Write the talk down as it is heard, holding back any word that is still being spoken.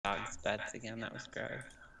beds again. That was gross.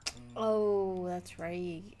 Oh, that's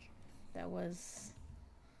right. That was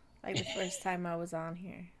like the first time I was on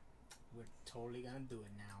here. We're totally gonna do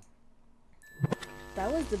it now.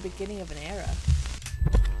 That was the beginning of an era.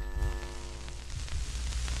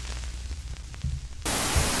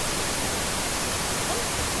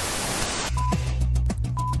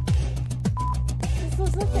 This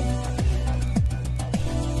was nothing.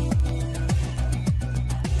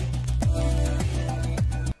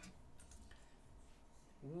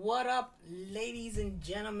 What up, ladies and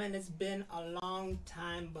gentlemen? It's been a long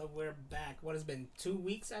time, but we're back. What has been 2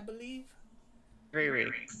 weeks, I believe? 3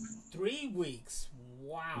 weeks. 3 weeks.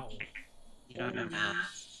 Wow. You don't know Holy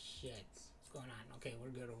math. shit. What's going on? Okay, we're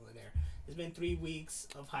good over there. It's been 3 weeks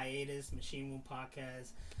of hiatus, Machine Room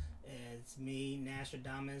Podcast. It's me,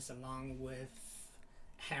 Nostradamus, along with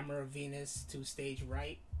Hammer of Venus to stage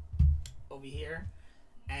right over here.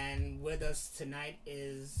 And with us tonight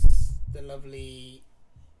is the lovely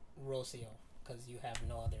Rocio, because you have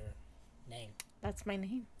no other name. That's my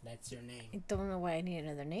name. That's your name. I don't know why I need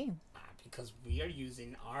another name. Because we are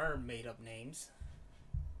using our made-up names.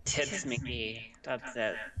 Tits McGee. That's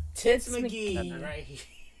it. Tits Tits McGee, McGee. right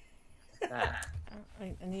here. That.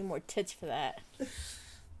 I need more tits for that.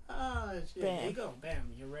 Oh, shit. Bam. There you go.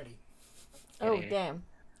 Bam. You're ready. Oh, Okay. damn.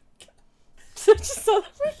 Just saw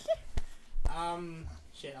that.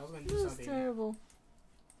 Shit, I was going to That do was something. terrible.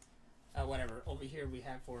 Whatever. Over here we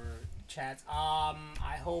have for chats.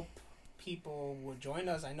 I hope people will join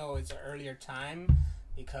us. I know it's an earlier time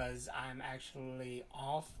because I'm actually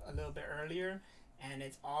off a little bit earlier, and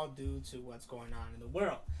it's all due to what's going on in the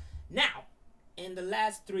world. Now, in the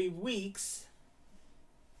last 3 weeks,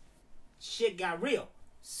 shit got real.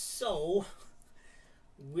 So,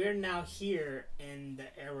 we're now here in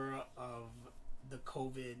the era of the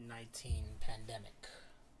COVID-19 pandemic.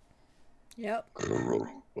 Yep.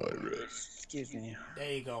 Coronavirus. Excuse me.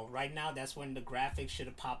 There you go. Right now, that's when the graphics should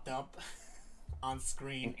have popped up on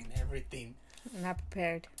screen and everything. I'm not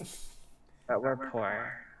prepared. But we're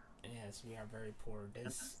poor. Yes, we are very poor.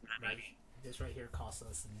 This right here costs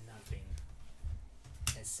us nothing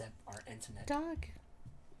except our internet. Dog.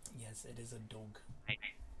 Yes, it is a dog.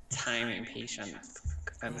 Time and patience.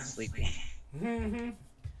 Because I'm sleepy.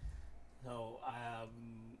 So,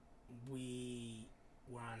 we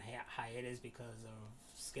were on hiatus because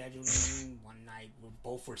of scheduling. One night, we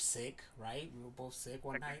both were sick, right? We were both sick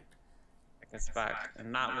one night. Like as fuck.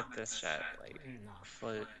 And not with this shit. Like No.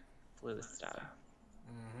 flu stuff.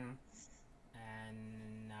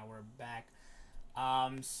 And now we're back.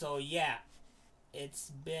 So yeah,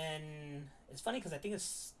 it's funny because I think it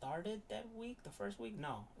started that week, the first week.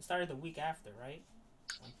 No, it started the week after, right?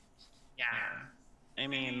 Yeah. I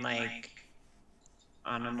mean, like,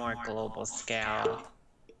 on a more global scale,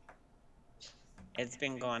 it's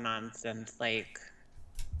been going on since, like,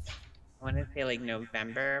 I want to say, like,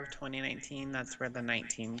 November of 2019. That's where the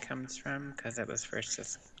 19 comes from, because it was first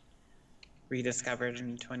just rediscovered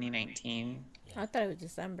in 2019. I thought it was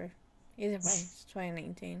December. Either way, it's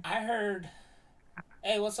 2019. I heard.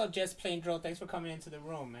 Hey, what's up, Jess Plain Drill? Thanks for coming into the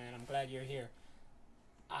room, man. I'm glad you're here.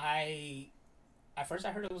 At first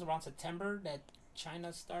I heard it was around September that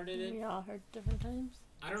China started it. We all heard different times.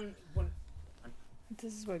 I don't. What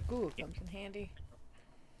This is where Google comes in handy.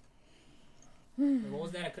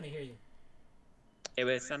 was that? I couldn't hear you. It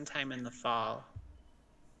was sometime in the fall,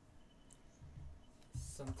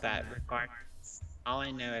 Sometime but after. regardless, all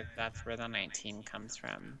I know is that's where the 19 comes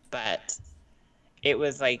from. But it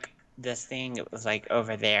was like this thing, it was like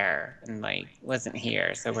over there and like wasn't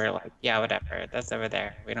here. So we're like, yeah, whatever, that's over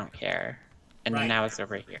there. We don't care. And Right. now it's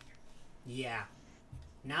over here. Yeah.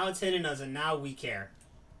 Now it's hitting us, and now we care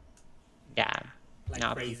Yeah. like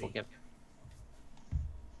now crazy. people give.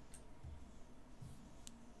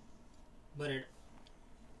 But it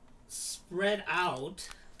spread out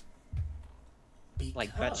because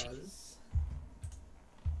Like butt cheeks.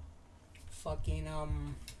 fucking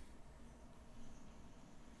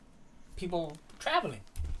people traveling,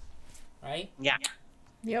 right? Yeah.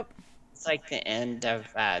 Yep. It's like the end of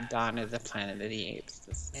Dawn of the Planet of the Apes.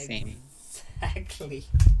 It's the same Exactly.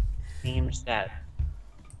 shit.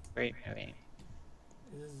 Great movie.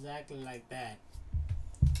 Exactly like that.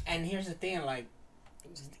 And here's the thing, like,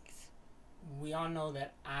 we all know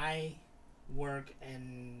that I work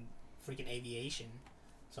in freaking aviation.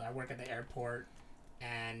 So I work at the airport,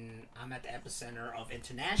 and I'm at the epicenter of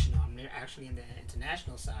international. I'm actually in the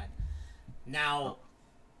international side. Now,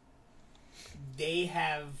 they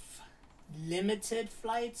have limited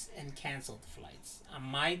flights and canceled flights. On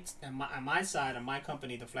my side, on my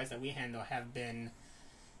company, the flights that we handle have been,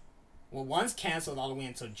 well, one's canceled all the way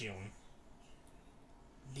until June.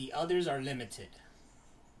 The others are limited.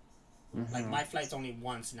 Like Mhm. my flight's only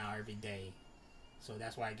once now every day, so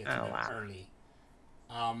that's why I get to Oh, them wow. early.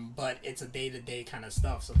 But it's a day-to-day kind of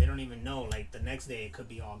stuff, so they don't even know. Like the next day, it could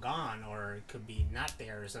be all gone, or it could be not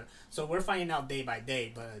there. So we're finding out day by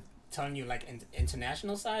day. But telling you, like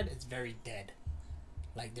international side, it's very dead.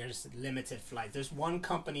 Like there's limited flights. There's one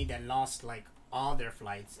company that lost like all their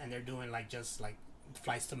flights, and they're doing like just like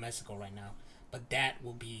flights to Mexico right now. But that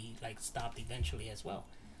will be like stopped eventually as well.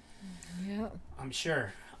 Yeah. I'm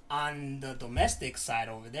sure. On the domestic side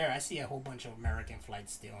over there, I see a whole bunch of American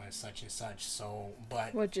flights still and such and such. So,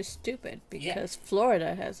 but Which is stupid Yeah. because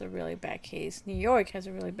Florida has a really bad case. New York has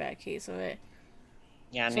a really bad case of it.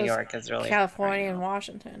 Yeah, So New it's York is really California right and now.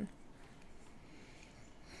 Washington.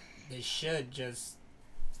 they should just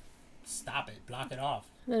stop it, block it off.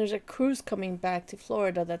 Then there's a cruise coming back to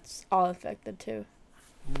Florida that's all infected too.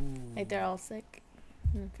 Ooh. Like they're all sick.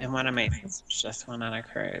 And one of my sisters just went on a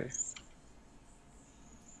cruise.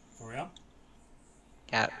 For real?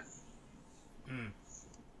 Yep. Mm.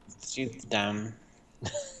 She's dumb.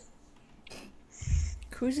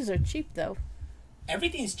 Cruises are cheap though.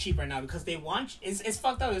 Everything's cheaper now because they want. It's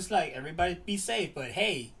fucked up. It's like everybody be safe, but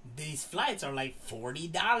hey, these flights are like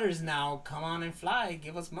 $40 now. Come on and fly.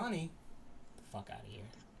 Give us money. The fuck out of here.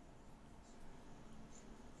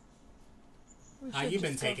 We How should you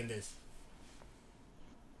been just go. taking this?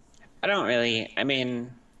 I don't really. I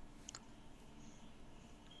mean,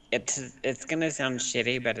 it's gonna sound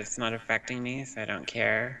shitty, but it's not affecting me, so I don't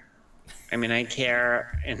care. I mean, I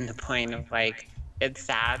care in the point of like, it's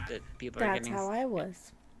sad that people are That's getting how sick I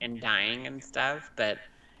was. and dying and stuff, but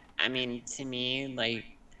I mean, to me, like,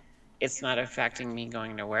 it's not affecting me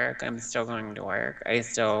going to work. I'm still going to work. I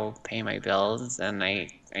still pay my bills, and I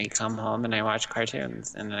come home and I watch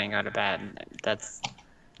cartoons, and then I go to bed. That's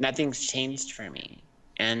nothing's changed for me.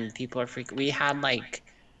 And people are freaking. We had like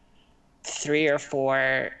 3 or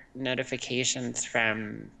 4 notifications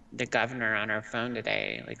from the governor on our phone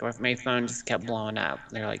today. Like, my phone just kept blowing up.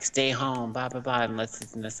 They're like, "Stay home, blah blah blah, unless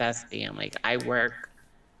it's a necessity." I'm like, I work,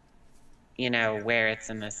 where it's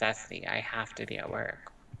a necessity. I have to be at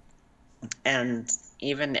work. And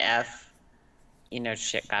even if,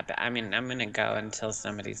 shit got bad, I mean, I'm gonna go until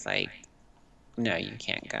somebody's like, "No, you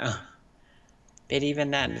can't go." But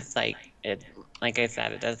even then, it's like I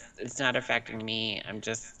said, it's not affecting me. I'm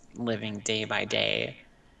just living day by day.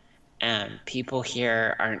 And people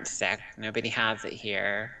here aren't sick. Nobody has it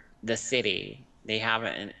here. The city, they have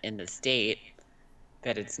it in the state,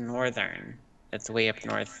 but it's northern. It's way up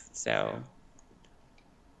north. So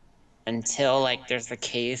until like there's a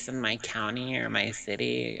case in my county or my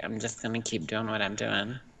city, I'm just gonna keep doing what I'm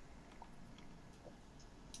doing.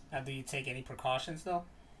 Now, do you take any precautions though?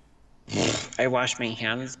 I wash my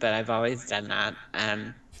hands, but I've always done that.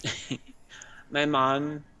 My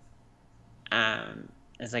mom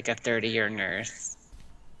is like a 30-year nurse,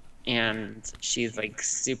 and she's like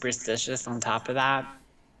superstitious on top of that.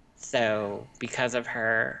 So because of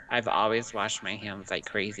her, I've always washed my hands like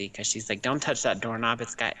crazy because she's like, "Don't touch that doorknob,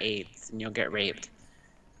 it's got AIDS and you'll get raped."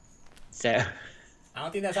 So I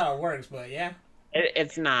don't think that's how it works, but yeah.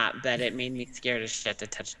 it's not, but it made me scared as shit to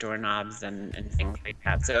touch doorknobs and things like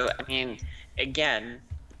that. So, I mean, again,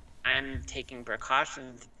 I'm taking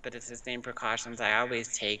precautions, but it's the same precautions I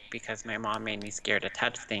always take because my mom made me scared to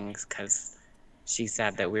touch things because she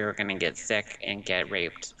said that we were going to get sick and get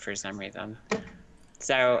raped for some reason.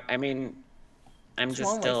 So, I mean, I'm What's just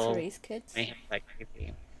wrong with still today's kids? my hands like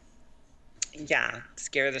crazy. Yeah,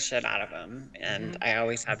 scare the shit out of them, and I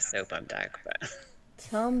always have soap on deck. But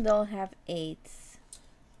Tell them they'll have AIDS.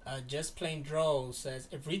 Just Plain Dro says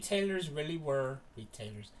if retailers really were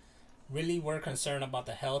concerned about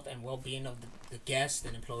the health and well-being of the guests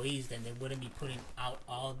and employees, then they wouldn't be putting out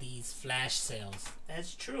all these flash sales.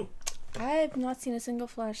 That's true. I've not seen a single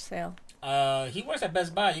flash sale. He works at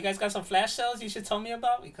Best Buy. You guys got some flash sales you should tell me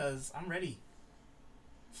about because I'm ready.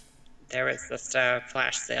 there was just a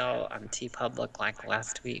flash sale on TeePublic like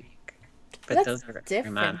last week, but That's those were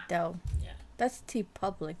different though. Yeah. That's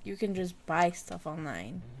TeePublic. You can just buy stuff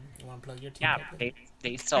online. You want to plug your team? Yeah,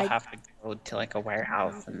 they still I- have to go to like a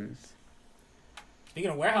warehouse and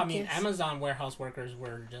Speaking of warehouse, I guess. Amazon warehouse workers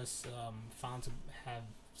were just found to have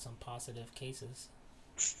some positive cases.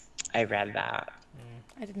 I read that.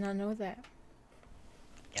 I did not know that.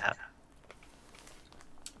 Yeah.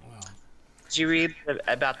 Well, Did you read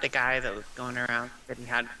about the guy that was going around that he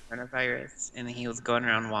had coronavirus and he was going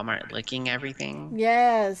around Walmart licking everything?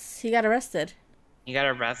 Yes, he got arrested. He got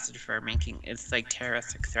arrested for making it's like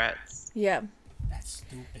terroristic threats. Yeah, that's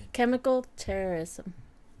stupid. chemical terrorism.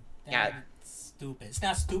 Yeah. That's stupid. It's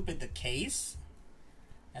not stupid, the case.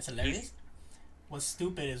 That's hilarious. What's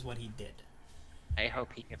stupid is what he did. I hope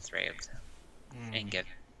he gets raped and get.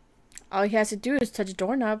 All he has to do is touch a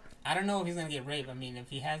doorknob. I don't know if he's gonna get raped. I mean, if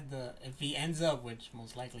he ends up, which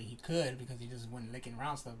most likely he could, because he just went licking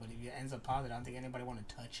around stuff. But if he ends up positive, I don't think anybody want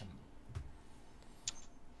to touch him.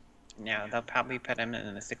 No, they'll probably put him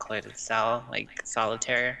in a secluded cell, like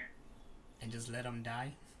solitary. And just let him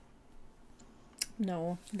die.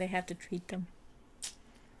 No, they have to treat them.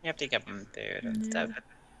 You have to give him food and stuff.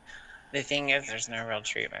 The thing is, there's no real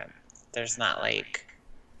treatment. There's not like.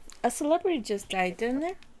 A celebrity just died, didn't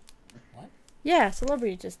there? What? Yeah, a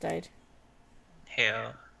celebrity just died. Who?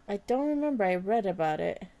 I don't remember. I read about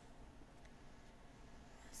it.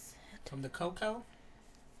 From the Coco?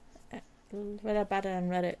 Read about it on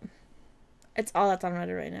Reddit. It's all that's on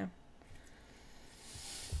Reddit right now.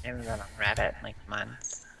 I haven't been on Reddit in like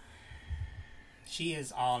months. She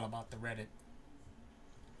is all about the Reddit.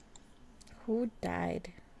 Who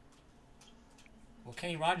died? Well,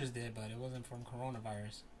 Kenny Rogers did, but it wasn't from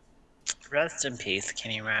coronavirus. Rest in peace,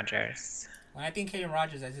 Kenny Rogers. When I think Kenny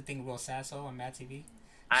Rogers, I just think Will Sasso on Mad TV.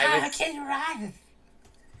 Kenny Rogers!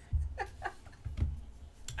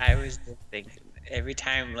 I was just thinking, every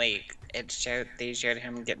time like they showed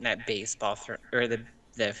him getting that baseball or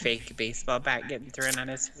the fake baseball bat getting thrown on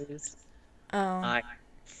his face. Oh. I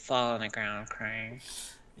fall on the ground crying.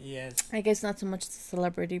 Yes. I guess not so much a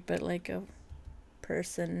celebrity, but like a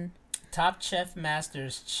person. Top Chef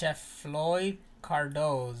Masters Chef Floyd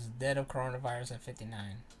Cardoz dead of coronavirus at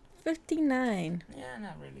 59. 59. Yeah,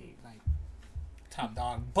 not really like top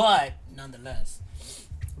dog, but nonetheless.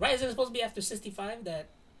 Right, is it supposed to be after 65 that...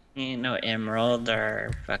 You know, Emerald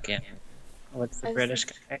or fucking... What's the British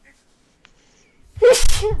guy?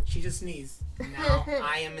 She just sneezed. Now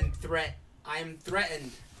I am in threat. I am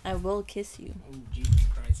threatened. I will kiss you. Oh, Jesus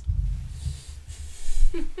Christ.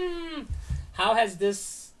 How has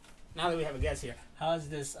this... Now that we have a guest here, how has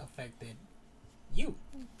this affected you?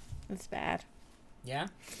 It's bad. Yeah?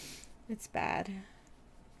 It's bad.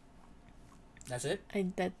 That's it?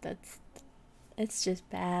 It's just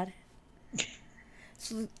bad.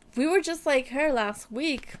 So we were just like her last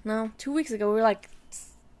week. No, 2 weeks ago. We were like,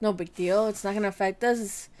 no big deal. It's not going to affect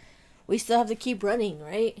us. We still have to keep running,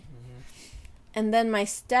 right? Mm-hmm. And then my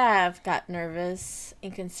staff got nervous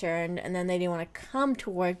and concerned. And then they didn't want to come to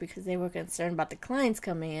work because they were concerned about the clients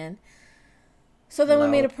coming in. So then we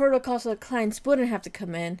made a protocol so the clients wouldn't have to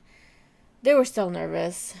come in. They were still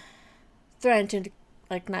nervous. Threatened to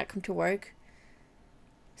like not come to work.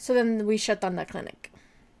 So then we shut down that clinic.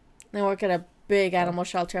 I work at a big animal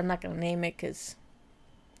shelter. I'm not going to name it because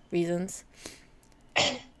reasons.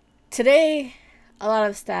 Today, a lot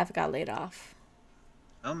of staff got laid off.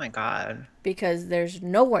 Oh my god. Because there's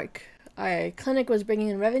no work. Our clinic was bringing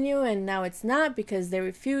in revenue and now it's not because they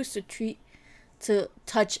refuse to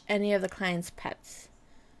touch any of the clients' pets.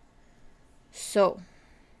 So,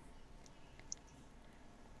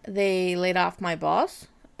 they laid off my boss.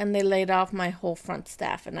 And they laid off my whole front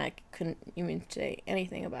staff, and I couldn't even say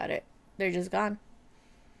anything about it. They're just gone.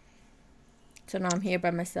 So now I'm here by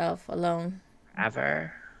myself, alone.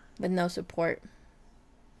 Ever. With no support.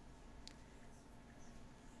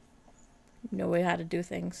 No way how to do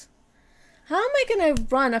things. How am I going to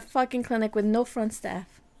run a fucking clinic with no front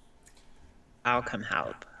staff? I'll come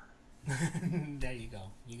help. There you go.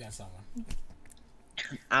 You got someone.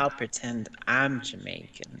 I'll pretend I'm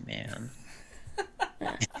Jamaican, man.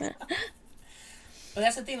 But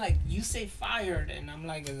that's the thing, like, you say fired, and I'm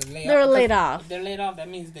like, they're laid off. If they're laid off, that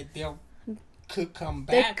means that could come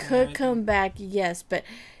back. They could come back, yes, but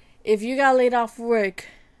if you got laid off work,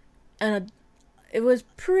 and it was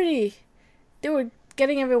pretty, they were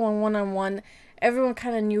getting everyone one-on-one. Everyone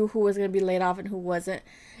kind of knew who was going to be laid off and who wasn't,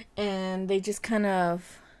 and they just kind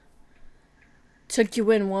of took you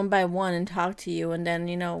in one by one and talked to you, and then,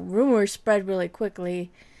 rumors spread really quickly.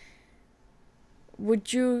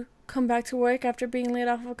 Would you come back to work after being laid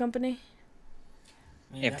off of a company?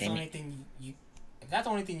 I mean, if that's the only thing if that's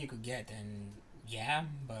the only thing you could get, then yeah.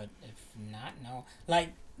 But if not, no. Like,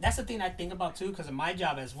 that's the thing I think about too, because of my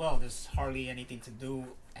job as well. There's hardly anything to do,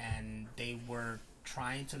 and they were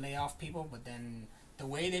trying to lay off people, but then the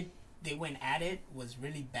way they went at it was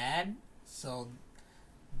really bad. So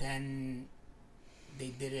then they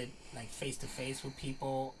did it like face to face with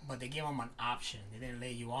people, but they gave them an option. They didn't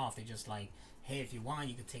lay you off. They just like, hey, if you want,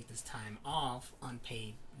 you could take this time off,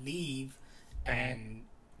 unpaid leave, and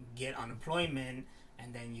get unemployment,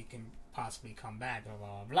 and then you can possibly come back, blah, blah,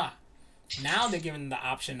 blah, blah. Now they're giving the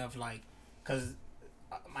option of, like, because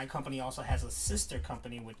my company also has a sister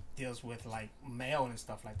company which deals with, like, mail and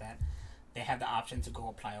stuff like that. They have the option to go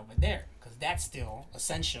apply over there, because that's still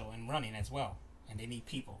essential and running as well. and they need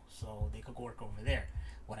people, so they could work over there.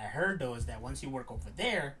 What I heard though is that once you work over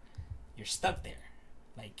there, you're stuck there.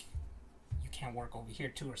 Like, you can't work over here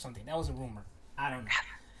too or something. That was a rumor. I don't know.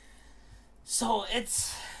 So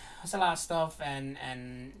it's a lot of stuff,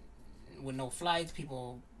 and with no flights,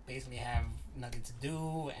 people basically have nothing to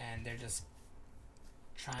do, and they're just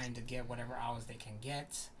trying to get whatever hours they can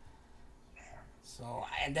get. So,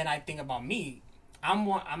 and then I think about me. I'm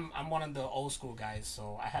one of the old school guys,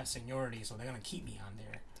 so I have seniority, so they're gonna keep me on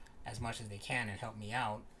there as much as they can and help me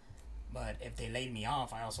out. But if they laid me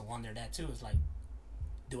off, I also wonder that too. It's like,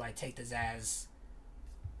 do I take this as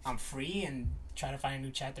I'm free and try to find a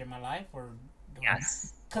new chapter in my life, or do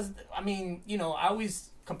Yes. Because I mean, you know, I always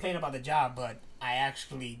complain about the job, but I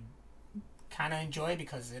actually kind of enjoy it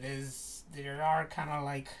because there are kind of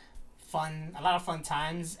like a lot of fun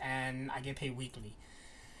times, and I get paid weekly.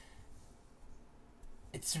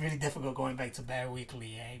 It's really difficult going back to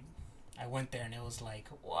bi-weekly. I went there and it was like,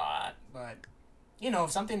 what? But, you know,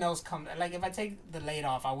 if something else comes, like if I take the laid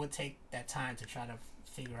off, I would take that time to try to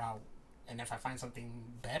figure out, and if I find something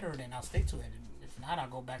better, then I'll stick to it. If not, I'll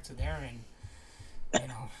go back to there and, you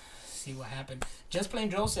know, see what happens. Just Plain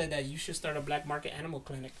Joe said that you should start a black market animal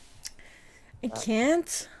clinic. I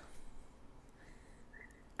can't.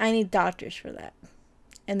 I need doctors for that.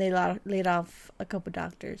 And they laid off a couple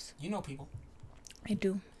doctors. You know people. I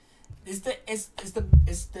do. It's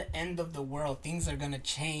the end of the world. Things are gonna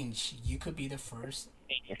change. You could be the first.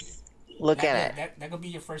 Look at it. That could be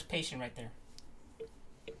your first patient right there.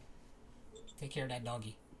 Take care of that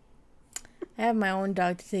doggy. I have my own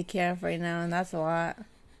dog to take care of right now, and that's a lot.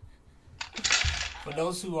 For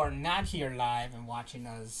those who are not here live and watching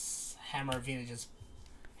us, Hammer Vina just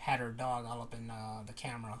had her dog all up in the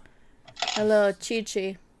camera. A little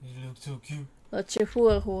Chi-Chi. You look so cute. Little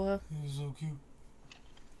Chihuahua. You're so cute.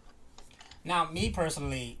 Now, me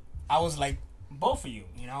personally, I was like both of you.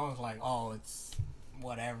 You know, I was like, oh, it's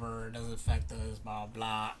whatever. It doesn't affect us, blah,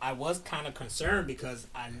 blah. I was kind of concerned because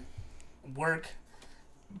I work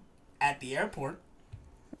at the airport.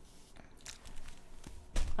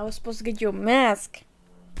 I was supposed to get you a mask.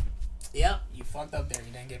 Yep, you fucked up there.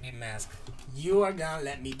 You didn't get me a mask. You are gonna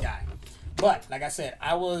let me die. But, like I said,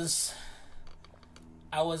 I was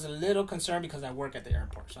a little concerned because I work at the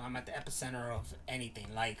airport, so I'm at the epicenter of anything.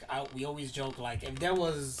 Like, we always joke, like, if there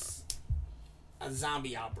was a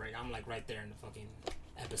zombie outbreak, I'm, like, right there in the fucking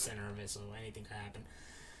epicenter of it, so anything could happen.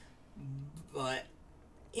 But,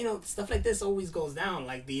 you know, stuff like this always goes down,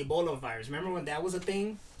 like the Ebola virus. Remember when that was a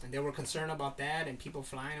thing? And they were concerned about that, and people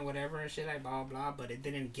flying and whatever and shit, like, blah, blah, but it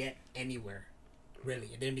didn't get anywhere, really.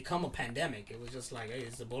 It didn't become a pandemic. It was just like, hey,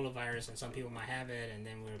 it's the Ebola virus, and some people might have it, and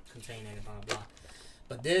then we're containing it, blah, blah.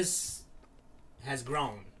 But this has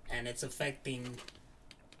grown, and it's affecting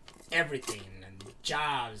everything, and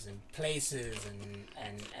jobs, and places, and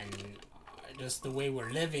just the way we're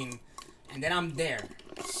living. And then I'm there.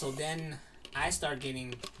 So then I start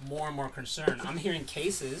getting more and more concerned. I'm hearing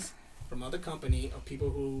cases from other company of people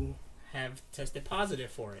who have tested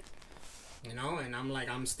positive for it. You know, and I'm like,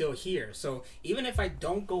 I'm still here. So even if I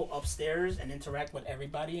don't go upstairs and interact with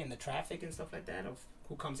everybody in the traffic and stuff like that, of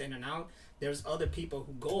who comes in and out, there's other people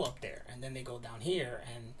who go up there and then they go down here,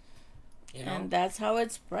 and you know, And that's how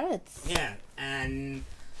it spreads. yeah, and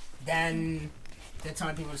then they're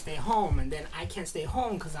telling people to stay home, and then I can't stay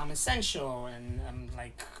home because I'm essential, and I'm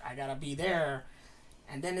like, I gotta be there,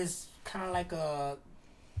 and then it's kind of like a,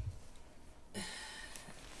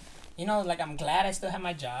 you know, like I'm glad I still have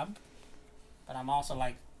my job, but I'm also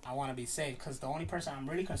like, I want to be safe because the only person I'm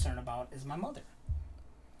really concerned about is my mother.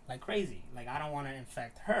 Like crazy. Like, I don't want to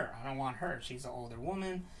infect her. I don't want her. She's an older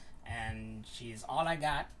woman, and she's all I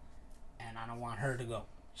got, and I don't want her to go.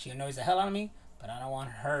 She annoys the hell out of me, but I don't want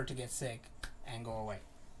her to get sick and go away.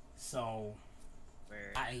 So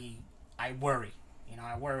I worry. You know,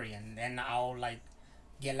 I worry, and then I'll like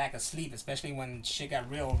get lack of sleep, especially when shit got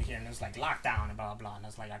real over here, and it was like lockdown and blah blah, and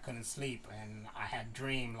it's like I couldn't sleep, and I had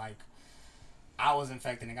dream like I was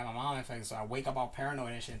infected and got my mom infected, so I wake up all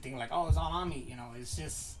paranoid and shit and think like, oh, it's all on me, you know. It's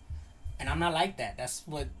just, and I'm not like that. That's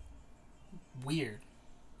what weird.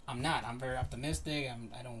 I'm not. I'm very optimistic.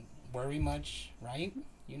 I don't worry much, right?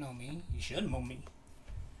 You know me. You should know me.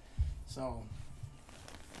 So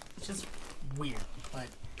it's just weird, but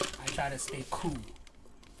I try to stay cool,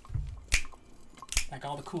 like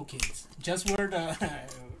all the cool kids. Just wear the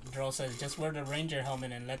Dro says, just wear the Ranger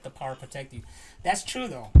helmet and let the power protect you. That's true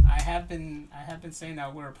though. I have been saying that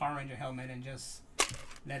I'll wear a Power Ranger helmet and just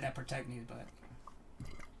let that protect me, but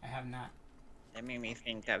I have not. That made me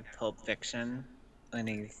think of Pulp Fiction when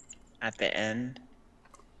he's at the end.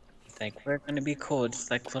 It's like, we're gonna be cool,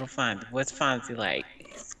 just like little Fonzie. What's Fonzie like?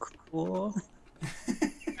 He's cool.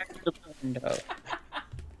 No.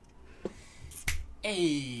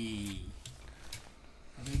 Hey.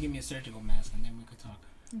 Let me give me a surgical mask and then we could talk.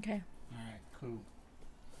 Okay. Alright, cool.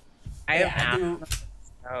 I Yeah, have I do. asthma,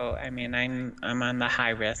 so I mean, I'm on the high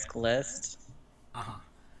risk list, Uh-huh.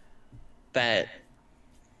 but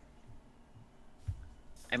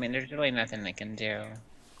I mean, there's really nothing they can do.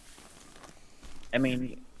 I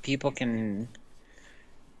mean, people can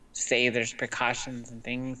say there's precautions and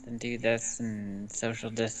things and do this and social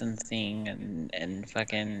distancing and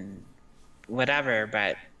fucking whatever,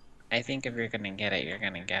 but I think if you're gonna get it, you're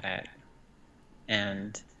gonna get it.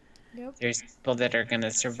 And Yep. there's people that are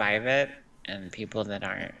gonna survive it and people that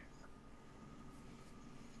aren't.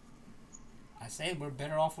 I say we're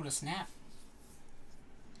better off with a snap.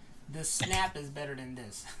 The snap is better than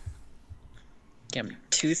this. Give 'em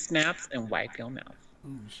 2 snaps and wipe your mouth.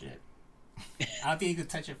 Ooh, shit. I don't think you could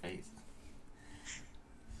touch your face.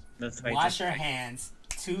 That's why. Wash your hands,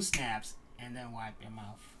 2 snaps, and then wipe your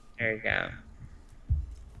mouth. There you go.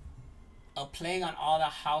 A plague on all the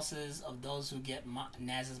houses of those who get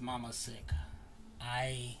Naz's mama sick.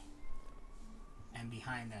 I am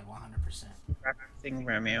behind that 100%. Referencing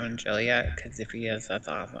Romeo and Juliet, because if he is, that's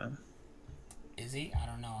awesome. Is he? I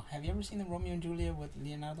don't know. Have you ever seen the Romeo and Juliet with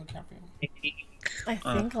Leonardo DiCaprio? I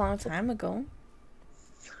think a long time ago.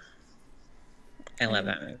 I love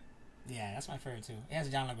that movie. Yeah, that's my favorite too. It has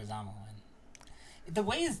John Leguizamo, and the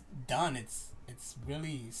way it's done, it's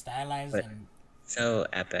really stylized But- and So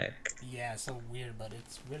epic. yeah, so weird, but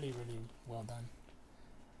it's really well done.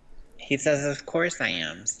 He says, "Of course I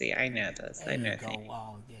am." See, I know this. There I know you go. things.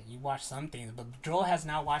 Wow, yeah, you watch some things, but Joel has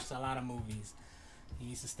not watched a lot of movies. He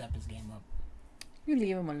needs to step his game up. You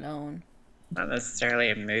leave him alone. Not necessarily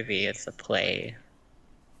a movie; it's a play.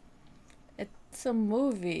 It's a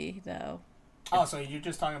movie, though. Oh, so you're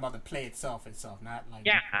just talking about the play itself, not like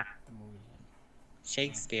Yeah, the movie.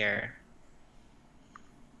 Shakespeare,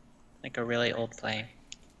 like a really old play.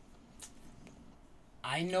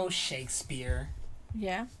 I know Shakespeare.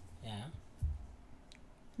 Yeah. Yeah.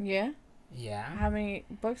 Yeah. Yeah. How many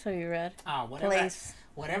books have you read? Whatever.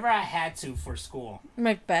 Whatever I had to for school.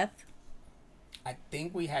 Macbeth. I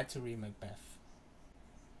think we had to read Macbeth.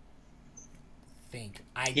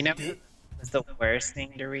 You know, the worst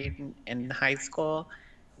thing to read in high school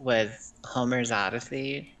was Homer's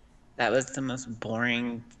Odyssey. That was the most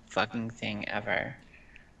boring fucking thing ever.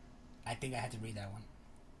 I think I had to read that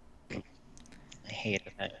one. I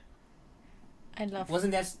hated it. I love.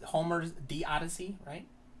 Wasn't that Homer's The Odyssey, right?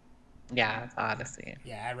 Yeah, the Odyssey.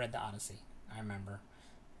 Yeah, I read the Odyssey. I remember,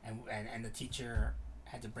 and the teacher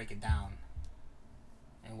had to break it down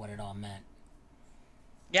and what it all meant.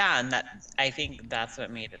 Yeah, and I think that's what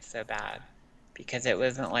made it so bad, because it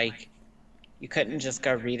wasn't like you couldn't just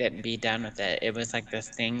go read it and be done with it. It was like this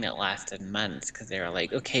thing that lasted months because they were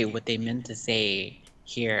like, okay, what they meant to say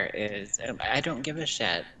here is, I don't give a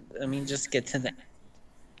shit. I mean, just get to the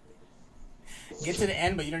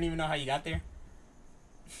end, but you don't even know how you got there.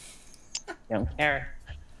 don't care.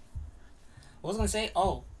 What was I gonna say?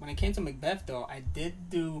 Oh, when it came to Macbeth, though,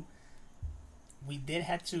 we did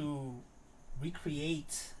have to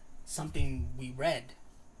recreate something we read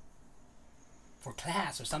for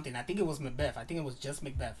class or something. I think it was Macbeth. I think it was just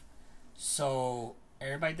Macbeth. So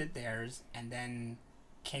everybody did theirs and then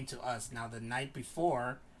came to us. Now the night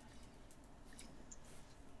before,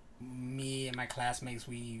 me and my classmates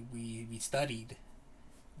we studied.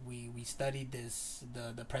 We studied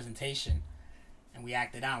the presentation. And we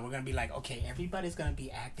acted out. We're gonna be like, okay, everybody's gonna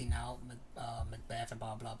be acting out Macbeth and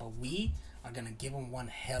blah blah, but we are gonna give them one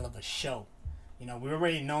hell of a show. You know, we're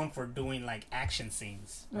already known for doing like action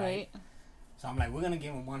scenes, right? So I'm like, we're gonna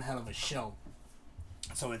give them one hell of a show.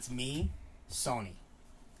 So it's me, Sony,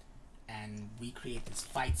 and we create this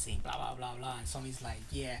fight scene, blah blah blah blah. And Sony's like,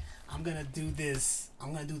 yeah, I'm gonna do this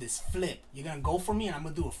flip. You're gonna go for me, and I'm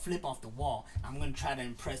gonna do a flip off the wall. I'm gonna try to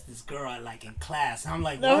impress this girl I like in class. And I'm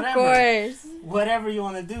like, whatever, of course. whatever you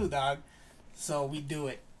want to do, dog. So we do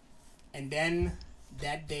it, and then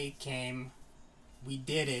that day came. We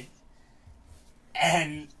did it,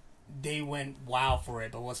 and they went wild for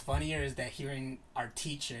it. But what's funnier is that hearing our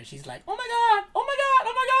teacher, she's like, oh my god, oh my god,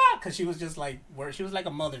 oh my god, because she was just like, she was like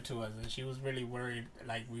a mother to us, and she was really worried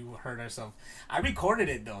like we would hurt ourselves. I recorded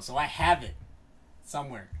it though, so I have it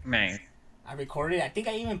somewhere. Nice. I recorded it. I think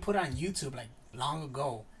I even put it on YouTube like long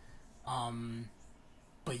ago.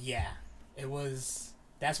 But yeah, it was.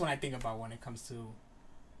 That's what I think about when it comes to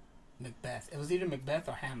Macbeth. It was either Macbeth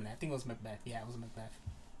or Hamlet. I think it was Macbeth. Yeah, it was Macbeth.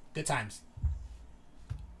 Good times.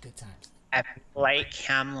 Good times. If you like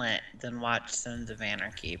Hamlet, then watch Sons of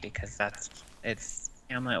Anarchy, because it's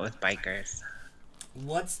Hamlet with bikers.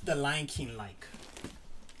 What's The Lion King like?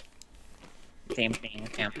 Same thing.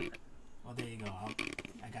 Hamilton. Oh, there you go.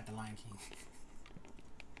 I got the Lion King.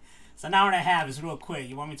 So an hour and a half is real quick.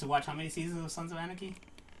 You want me to watch how many seasons of Sons of Anarchy?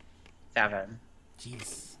 7.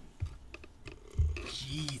 Jeez.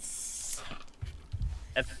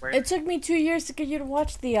 It's worth It took me 2 years to get you to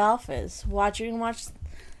watch The Office. You can watch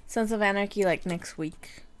Sons of Anarchy like next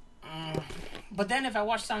week. But then if I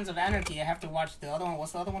watch Sons of Anarchy, I have to watch the other one.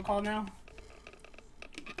 What's the other one called now?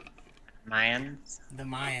 Mayans. The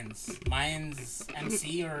Mayans. Mayans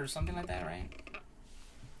MC or something like that, right?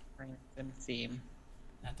 MC.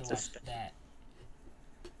 I have to watch Just- that.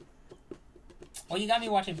 Well, you got me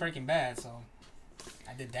watching Breaking Bad, so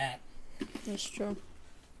I did that. That's true.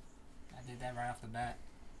 I did that right off the bat.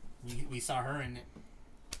 We saw her in it.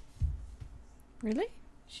 Really?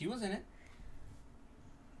 She was in it.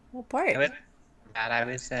 What part? I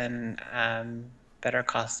was in Better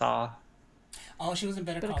Call Saul. Oh, she was in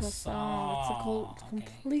Better Call It's a Saul. Okay.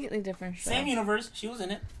 completely different show. Same universe. She was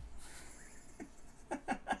in it.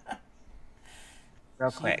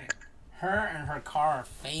 Real quick. Her and her car are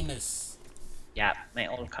famous. Yeah, my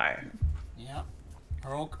old car. Yep.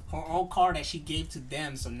 Her old car that she gave to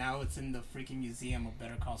them, so now it's in the freaking museum of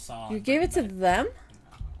Better Call Saul. You gave it to them?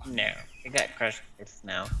 No, I got crushed with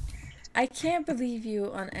snow. I can't believe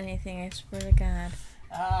you on anything, I swear to God.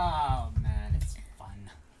 Oh man, it's fun.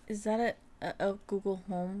 Is that a Google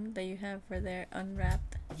Home that you have where they're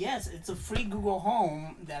unwrapped? Yes, it's a free Google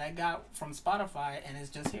Home that I got from Spotify, and it's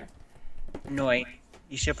just here. Noi,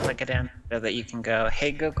 you should plug it in so that you can go,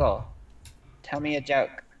 hey Google, tell me a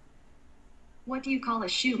joke. What do you call a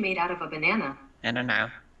shoe made out of a banana? I don't know.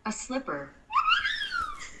 A slipper.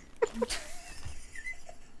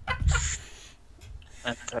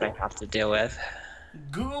 That's what I have to deal with.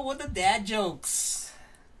 Google with the dad jokes.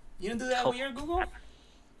 You don't do that with your Google?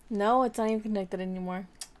 No, it's not even connected anymore.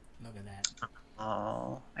 Look at that.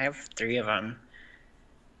 Oh, I have 3 of them.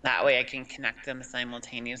 That way I can connect them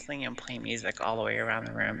simultaneously and play music all the way around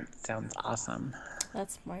the room. It sounds awesome.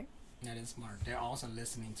 That's smart. That is smart. They're also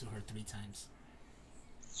listening to her 3 times.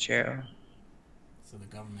 It's true. So the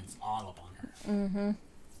government's all up on her. Mm-hmm.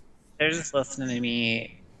 They're just listening to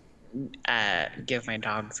me give my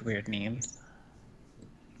dogs weird names.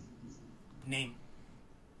 Name.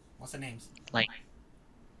 What's the names? Like,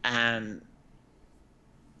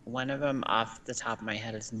 one of them off the top of my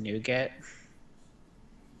head is Nougat.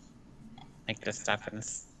 Like the stuff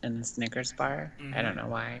in the Snickers bar. I don't know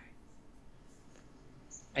why.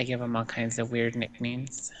 I give them all kinds of weird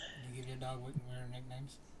nicknames. You give your dog weird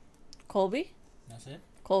nicknames? Colby? That's it?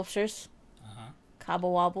 Colpsters? Uh-huh. Cabo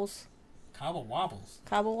Wobbles? Cabo Wobbles.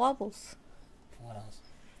 Cabo Wobbles. What else?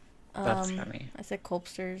 That's funny. I said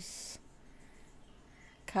Colpsters.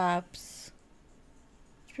 Cops.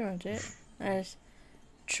 That's pretty much it. There's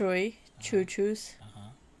Troy. Choo Choos. Uh-huh.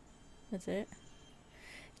 That's it.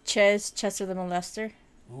 Chester the Molester.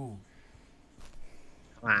 Ooh.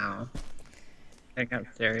 Wow. I got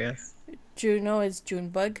serious. Juno is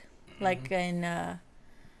Junebug. Like in,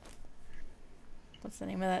 what's the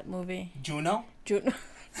name of that movie? Juno? Juno.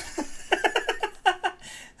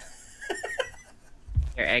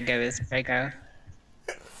 Your ego is Prego.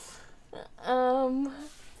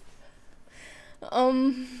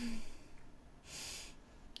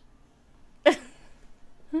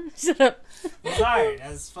 Shut up. Sorry,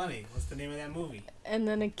 that's funny. What's the name of that movie? And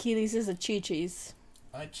then Achilles is a Chi-Chi's.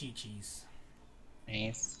 A Chi-Chi's.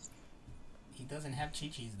 Nice. He doesn't have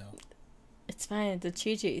Chi-Chi's, though. It's fine, it's a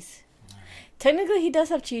Chi-Chi's. Technically, he does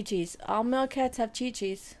have Chi-Chi's. All male cats have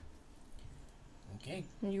Chi-Chi's. Okay.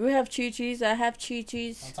 You have Chi-Chi's, I have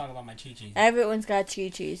Chi-Chi's. Don't talk about my Chi-Chi's. Everyone's got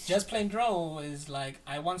Chi-Chi's. Just Plain Dro is like,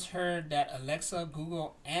 I once heard that Alexa,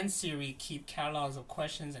 Google, and Siri keep catalogs of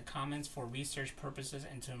questions and comments for research purposes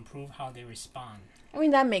and to improve how they respond. I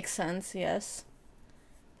mean, that makes sense, yes.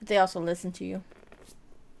 But they also listen to you.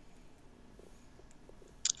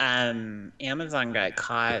 Amazon got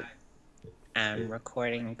caught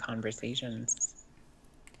recording conversations.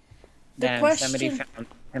 The Then question- somebody found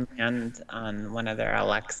a command on one of their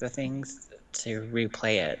Alexa things to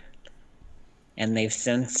replay it. And they've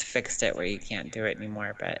since fixed it where you can't do it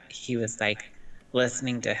anymore, but he was like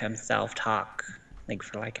listening to himself talk like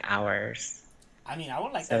for like hours. I mean, I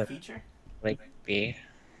would like So- that feature. Like be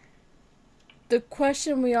The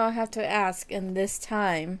question we all have to ask in this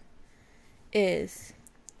time is,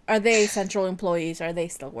 are they essential employees? Are they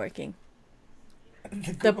still working?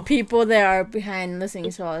 The people that are behind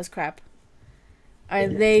listening to all this crap. Are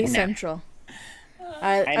they central?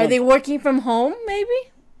 Are don't- they working from home,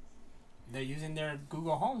 maybe? They're using their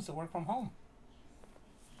Google Homes to work from home.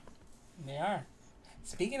 They are.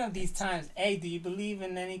 Speaking of these times, hey, do you believe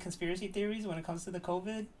in any conspiracy theories when it comes to the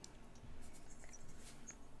COVID?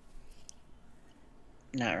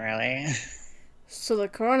 Not really. So the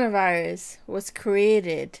coronavirus was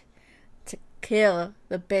created to kill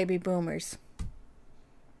the baby boomers.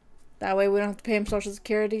 That way we don't have to pay them Social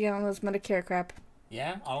Security and all this Medicare crap.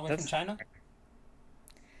 Yeah, all the way from China.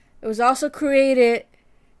 It was also created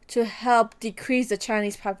to help decrease the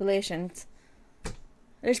Chinese population.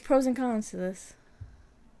 There's pros and cons to this.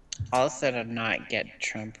 Also, to not get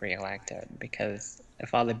Trump reelected, because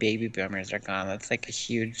if all the baby boomers are gone, that's like a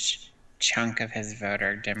huge chunk of his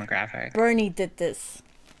voter demographic. Bernie did this.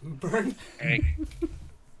 Burn Like,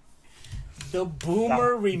 the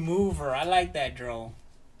boomer remover. I like that, Dro.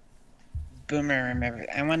 boomer, remember?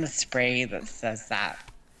 I want a spray that says that.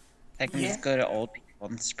 I can Yeah. just go to old people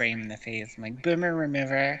and spray them in the face. I'm like, boomer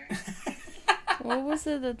remover. What was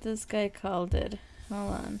it that this guy called it?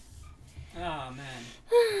 Hold on. Oh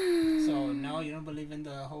man. So now you don't believe in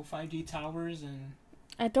the whole 5G towers and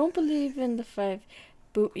I don't believe in the five.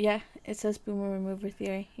 Yeah, it says boomer remover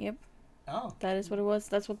theory. Yep, oh, that is what it was.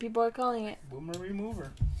 That's what people are calling it. boomer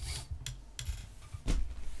remover.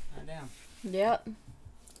 Ah, damn. Yep.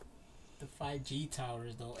 The 5G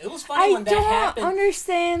towers though. It was funny I when that don't happened.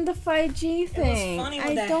 understand the 5G thing. It was funny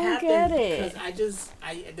when I that don't happened get it. because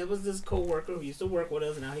there was this coworker who used to work with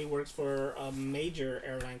us, and now he works for a major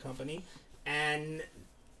airline company, and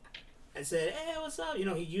I said, "Hey, what's up?" You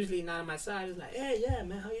know, he usually not on my side. He's like, "Hey, yeah,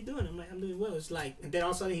 man, how you doing?" I'm like, "I'm doing well." It's like, and then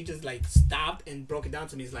all of a sudden he just like stopped and broke it down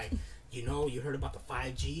to me. He's like, "You know, you heard about the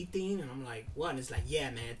 5G thing?" And I'm like, "What?" And it's like,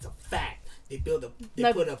 "Yeah, man, it's a fact. They put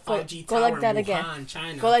a 5G go tower like that in again. Wuhan,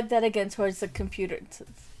 China." Go like that again towards the computer.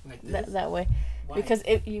 Like this? That way. Why? Because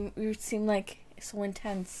you seem like so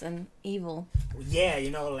intense and evil. Yeah, you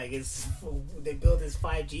know, like they built this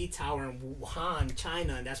 5G tower in Wuhan,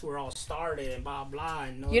 China, and that's where it all started, and blah blah.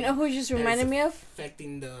 And You know who you just that it's reminded me of?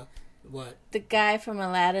 affecting the what? The guy from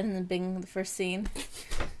Aladdin in the beginning, the first scene.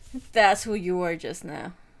 That's who you were just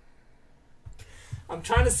now. I'm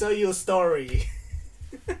trying to sell you a story,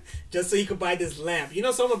 just so you could buy this lamp. You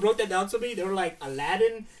know, someone broke that down to me. They were like,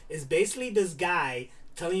 Aladdin is basically this guy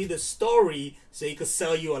telling you the story so he could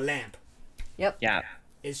sell you a lamp. Yeah.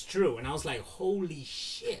 It's true, and I was like, holy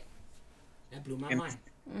shit, that blew my mind.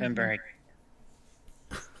 Remember,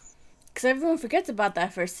 Because everyone forgets about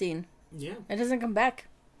that first scene. Yeah. It doesn't come back.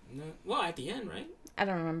 No, well, at the end, right? I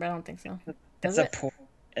don't remember. I don't think so. it's Does a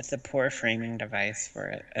it? poor framing device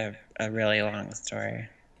for a really long story.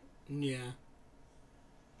 Yeah.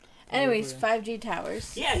 Anyways, 5G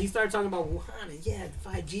towers. Yeah, he started talking about Wuhan and yeah,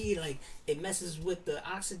 5G, like it messes with the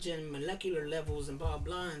oxygen molecular levels and blah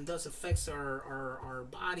blah, and thus affects our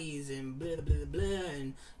bodies and blah blah blah,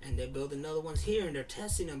 and they're building other ones here and they're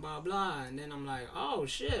testing and blah blah, and then I'm like, oh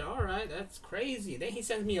shit, all right, that's crazy. Then he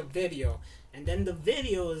sends me a video, and then the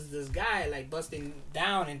video is this guy like busting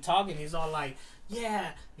down and talking. He's all like,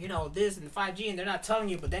 yeah, you know, this and 5G, and they're not telling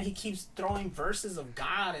you, but then he keeps throwing verses of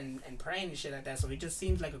God and praying and shit like that, so he just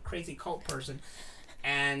seems like a crazy cult person.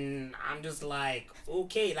 And I'm just like,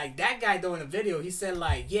 okay, like that guy though in the video, he said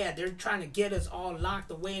like, yeah, they're trying to get us all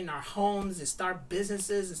locked away in our homes and start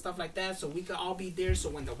businesses and stuff like that, so we could all be there, so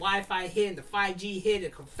when the Wi-Fi hit and the 5G hit,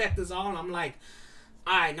 it could affect us all. And I'm like,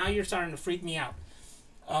 alright, now you're starting to freak me out.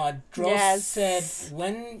 Dross said,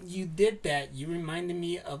 when you did that, you reminded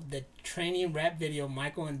me of the training rap video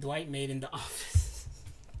Michael and Dwight made in The Office.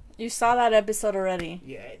 You saw that episode already.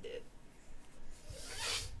 Yeah, I did.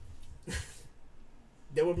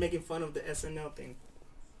 They were making fun of the SNL thing.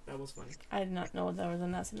 That was funny. I did not know there was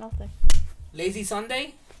an SNL thing. Lazy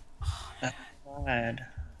Sunday? God.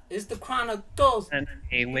 It's the Chronicles. And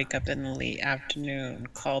I wake up in the late afternoon,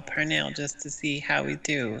 call Parnell just to see how we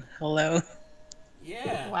do. Hello?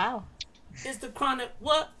 Yeah. Wow. It's the Chronic.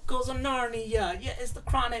 What goes on Narnia? Yeah, it's the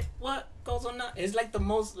Chronic. What goes on Narnia? It's like the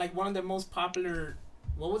most, like one of the most popular.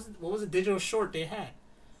 What was the digital short they had?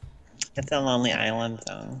 It's a Lonely Island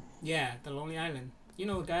song. Yeah, The Lonely Island. You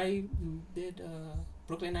know, the guy who did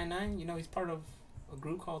Brooklyn Nine-Nine. You know, he's part of a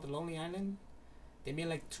group called The Lonely Island. They made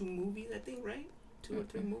like 2 movies, I think, right? 2 or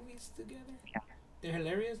 3 movies together. Yeah. They're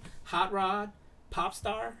hilarious. Hot Rod, Pop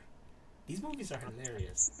Star. These movies are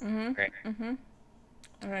hilarious. Mm-hmm. Great. Mm-hmm.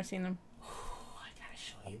 I've never seen them. I gotta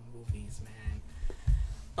show you movies, man.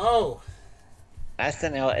 Oh,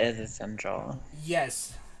 SNL is essential.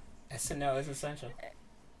 yes. SNL is essential.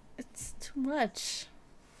 It's too much.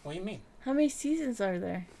 What do you mean? How many seasons are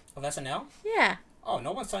there? Of SNL? Yeah. Oh,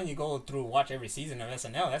 no one's telling you go through watch every season of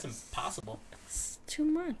SNL. That's impossible. It's too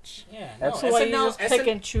much. Yeah, That's So why you just pick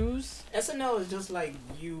and choose? SNL is just like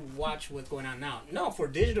you watch what's going on now. No, for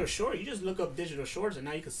digital short, you just look up digital shorts and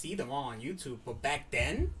now you can see them all on YouTube. But back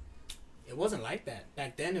then, it wasn't like that.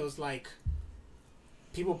 Back then, it was like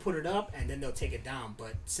people put it up and then they'll take it down.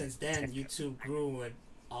 But since then, YouTube grew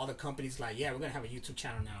all the companies like, yeah, we're gonna have a YouTube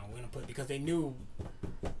channel now. We're gonna put, because they knew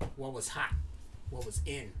what was hot, what was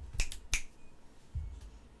in.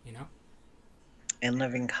 You know. In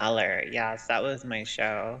Living Color, yes, that was my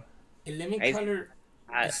show. In Living I- Color.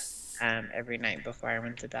 At, every night before I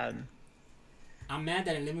went to bed. I'm mad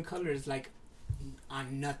that In Living Color is like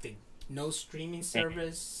on nothing. No streaming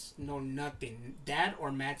service, no nothing. That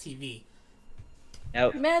or Mad TV.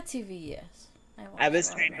 Nope. Mad TV, yes. I was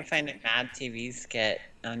trying to find a Mad TV skit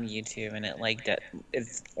on YouTube, and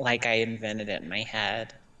it's like I invented it in my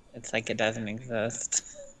head. It's like it doesn't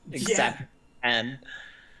exist. Except and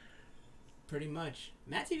pretty much.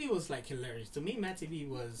 Mad TV was like hilarious. To me, Mad TV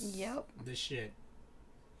was the shit.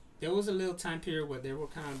 There was a little time period where they were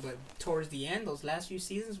kind of, but towards the end, those last few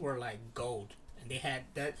seasons were like gold. And they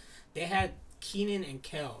had Keenan and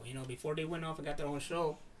Kel, you know, before they went off and got their own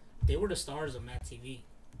show, they were the stars of Mad TV.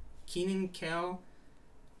 Keenan Peele,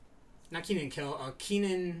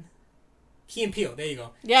 Key and Peele, there you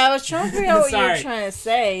go. Yeah, I was trying to figure out what you were trying to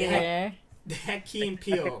say there. They had Key and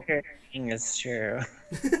Peele. It's true.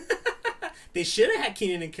 They should have had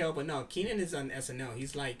Keenan and Kel, but no, Keenan is on SNL.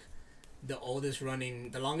 He's like the longest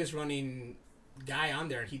running guy on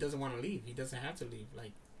there. He doesn't want to leave. He doesn't have to leave.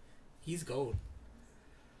 Like, he's gold.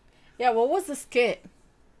 Yeah, what was the skit?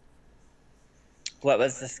 What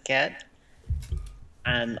was the skit?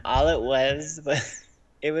 All it was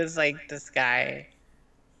it was like this guy,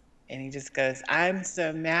 and he just goes, "I'm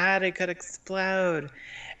so mad I could explode,"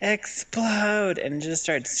 and just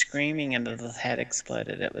starts screaming until his head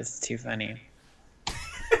exploded. It was too funny.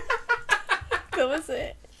 That was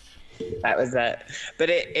it. That was it. But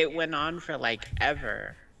it went on for like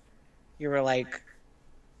ever. You were like,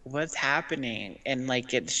 what's happening? And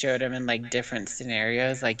like it showed him in like different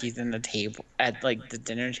scenarios. Like he's in the table at like the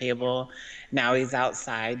dinner table. Now he's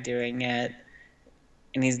outside doing it.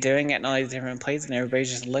 And he's doing it in all these different places, and everybody's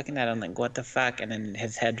just looking at him like, what the fuck? And then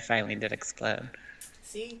his head finally did explode.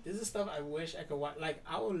 See, this is stuff I wish I could watch. Like,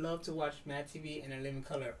 I would love to watch Mad TV and In Living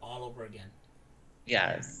Color all over again.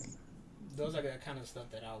 Yes. Those are the kind of stuff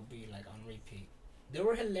that I'll be like on repeat. They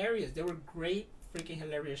were hilarious. They were great, freaking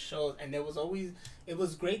hilarious shows, and it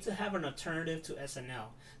was great to have an alternative to SNL.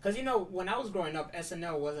 Because, you know, when I was growing up,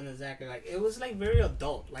 SNL wasn't exactly like, it was like very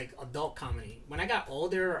adult comedy. When I got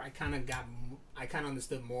older, I kind of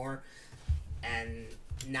understood more, and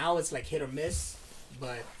now it's like hit or miss.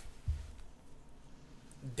 But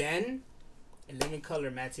then, In Living Color,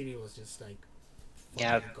 Mad TV was just like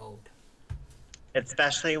gold.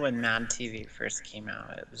 Especially when Mad TV first came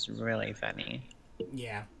out, it was really funny.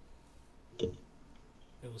 Yeah.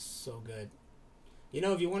 It was so good. You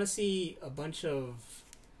know, if you want to see a bunch of,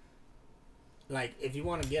 like, if you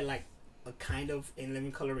want to get like a kind of In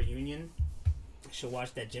Living Color reunion, you should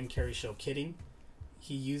watch that Jim Carrey show, Kidding.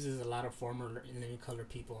 He uses a lot of former In Living Color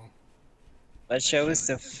people. That show was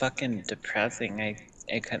so fucking depressing.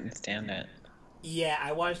 I couldn't stand it. Yeah,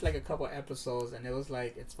 I watched like a couple episodes, and it was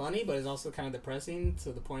like, it's funny, but it's also kind of depressing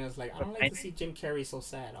to the point I was like, I don't like to see Jim Carrey so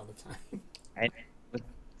sad all the time. I would,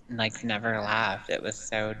 like, never laughed. It was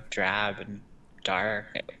so drab and dark.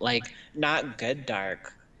 Like, not good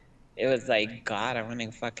dark. It was like, God, I want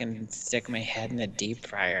to fucking stick my head in a deep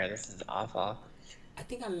fryer. This is awful. I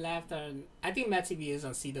think I laughed on, I think Mad TV is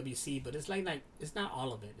on CWC, but it's like it's not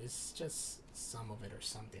all of it. It's just some of it or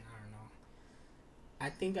something. I don't know. I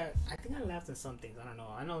think I laughed at some things. I don't know.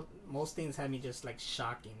 I know most things had me just like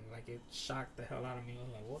shocking. Like, it shocked the hell out of me. I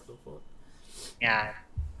was like, what the fuck? Yeah.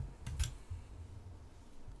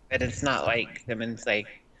 But it's not like Simmons like,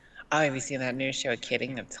 oh, have you seen that new show,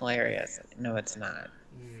 Kidding? It's hilarious. No, it's not.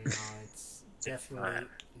 No, it's definitely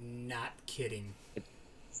not Kidding.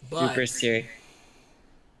 But super serious.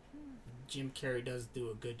 Jim Carrey does do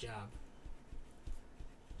a good job.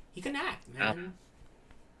 He can act, man.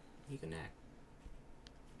 He can act.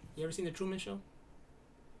 You ever seen The Truman Show?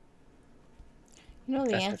 You know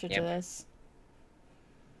the answer to this.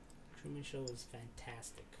 Truman Show is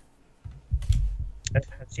fantastic.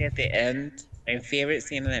 Especially at the end. My favorite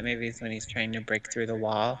scene in that movie is when he's trying to break through the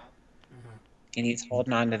wall. And he's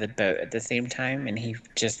holding on to the boat at the same time, and he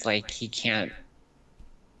just like, he can't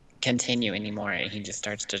continue anymore, and he just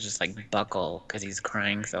starts to just like buckle because he's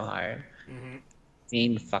crying so hard.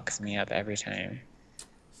 Scene fucks me up every time.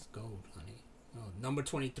 It's gold, honey. Oh, Number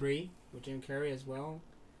 23 with Jim Carrey as well.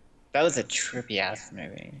 That was a trippy ass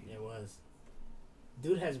movie. It was.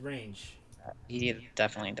 Dude has range. He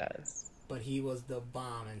definitely does. But he was the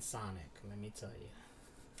bomb in Sonic, let me tell you.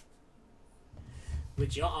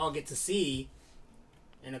 Which y'all all get to see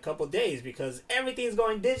in a couple days, because everything's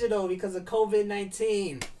going digital because of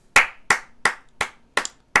COVID-19.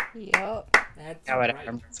 Yup. That's Yeah, whatever. right.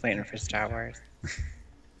 I'm just waiting for Star Wars.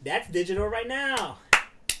 That's digital right now.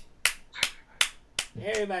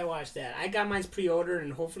 Everybody watch that. I got mine pre-ordered,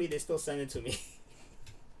 and hopefully they still send it to me.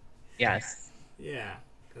 Yes. Yeah,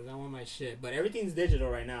 because I want my shit. But everything's digital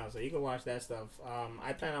right now, so you can watch that stuff.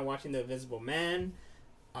 I plan on watching The Invisible Man,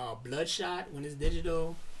 Bloodshot when it's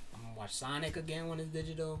digital. I'm gonna watch Sonic again when it's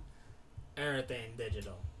digital. Everything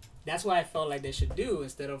digital. That's what I felt like they should do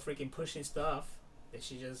instead of freaking pushing stuff. They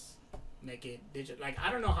should just make it digital. Like,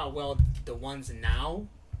 I don't know how well the ones now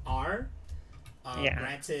are. Yeah.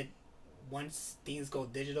 Granted, once things go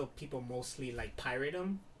digital, people mostly like pirate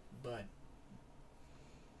them, but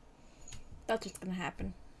That's what's gonna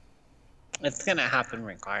happen. It's gonna happen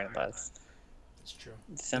regardless. it's true.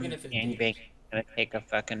 Some Even if it's gangbang theaters. gonna take a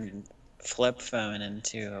fucking flip phone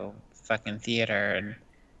into a fucking theater and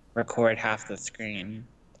record half the screen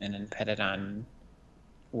and then put it on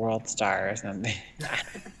World Star or something.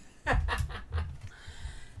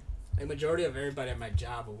 The majority of everybody at my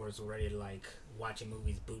job was already like watching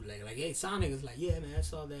movies bootleg. Like, hey, Sonic is like, yeah, man, I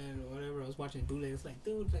saw that or whatever. I was watching bootleg. It's like,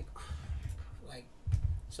 dude, like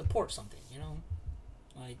support something, you know,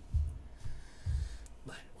 like.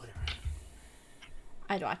 But whatever.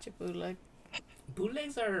 I'd watch a bootleg.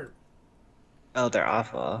 Bootlegs are. Oh, they're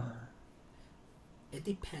awful. It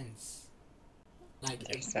depends. Like,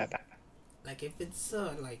 They're so bad. like if it's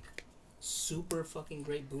like super fucking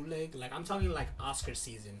great bootleg, like I'm talking like Oscar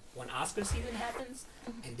season. When Oscar season happens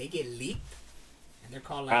and they get leaked, and they're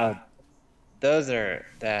called like. Oh, those are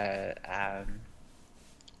the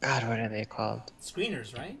God, what are they called?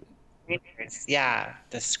 Screeners, right? Screeners. Yeah,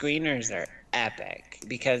 the screeners are epic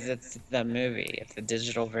because it's the movie. It's a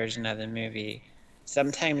digital version of the movie.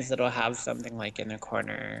 Sometimes it'll have something like in the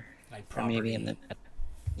corner Like or maybe in property. the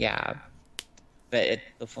yeah, but it's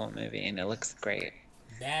the full movie and it looks great.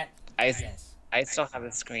 That I yes. still have a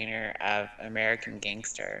screener of American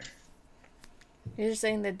Gangster. You're just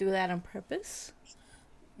saying they do that on purpose?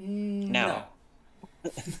 No. I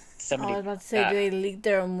Somebody was about to say, do they leak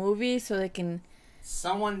their own movie so they can?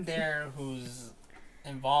 Someone there who's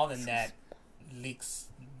involved in that leaks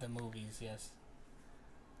the movies. Yes.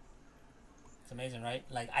 It's amazing, right?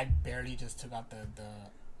 Like, I barely just took out the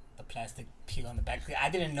plastic peel on the back. I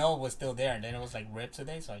didn't know it was still there, and then it was like ripped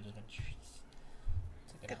today, so I just went.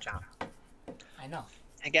 Took it Good out. job. I know.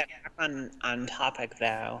 To get back on topic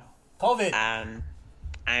though, COVID.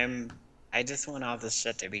 I just want all this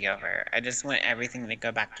shit to be over. I just want everything to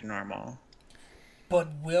go back to normal. But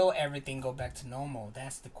will everything go back to normal?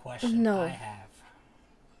 That's the question No. I have.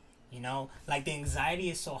 You know, like the anxiety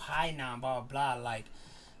is so high now, blah blah blah. Like,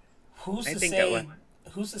 who's I to think say?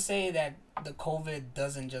 Who's to say that the COVID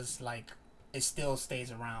doesn't just like it still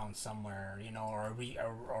stays around somewhere, you know, or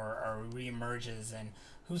reemerges, and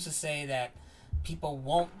who's to say that people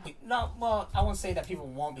won't be, no, well, I won't say that people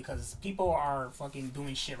won't, because people are fucking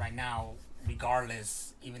doing shit right now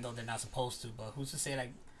regardless, even though they're not supposed to, but who's to say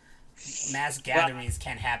like mass gatherings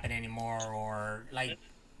can't happen anymore, or like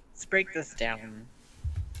Let's break this down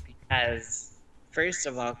because, first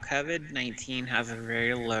of all, COVID-19 has a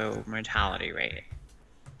very low mortality rate.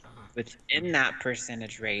 Within that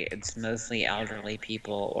percentage rate, it's mostly elderly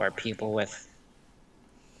people or people with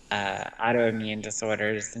autoimmune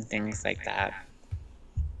disorders and things like that.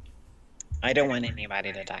 I don't want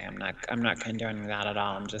anybody to die. I'm not condoning that at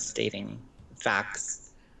all. I'm just stating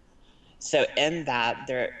facts. So in that,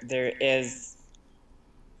 there is,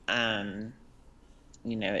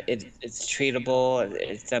 you know, it's treatable.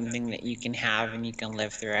 It's something that you can have and you can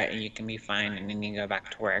live through it and you can be fine and then you go back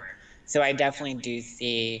to work. So I definitely do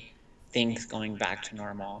see things going back to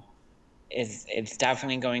normal. It's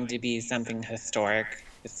definitely going to be something historic.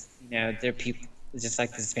 It's, you know, there are people just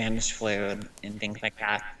like the Spanish flu and things like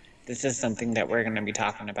that. This is something that we're going to be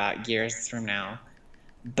talking about years from now.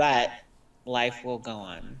 But life will go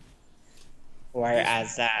on. Or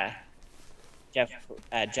as Jeff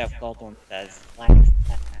Goldblum says, life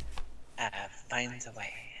finds a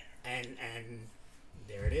way. and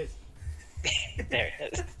there it is. There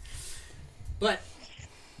it is. But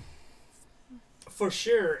for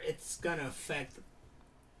sure, it's gonna affect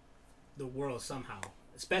the world somehow,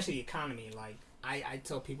 especially the economy. Like I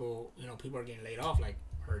tell people, you know, people are getting laid off, like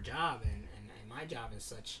her job and my job and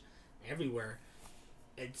such, everywhere.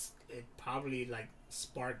 It probably like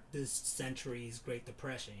sparked this century's Great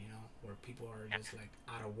Depression, you know, where people are just like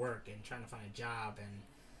out of work and trying to find a job, and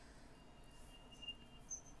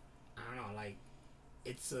I don't know, like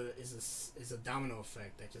it's a domino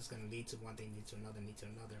effect that's just gonna lead to one thing, lead to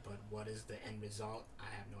another. But what is the end result?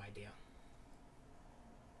 I have no idea.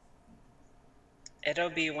 It'll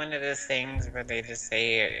be one of those things where they just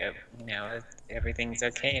say, everything's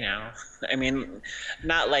okay now. I mean,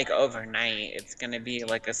 not like overnight. It's gonna be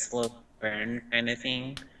like a slow burn kind of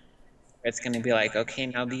thing. It's gonna be like, okay,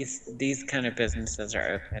 now these kind of businesses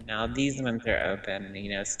are open. Now these ones are open.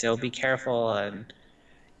 Still be careful, and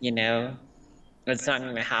you know, it's not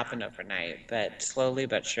gonna happen overnight. But slowly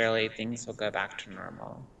but surely, things will go back to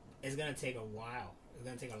normal. It's gonna take a while. It's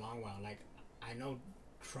gonna take a long while. Like I know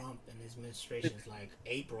Trump and his administration is like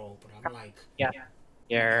April, but I'm like, Yeah, no,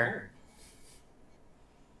 you're.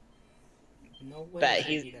 no way. But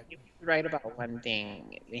he's right about one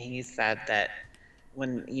thing. He said that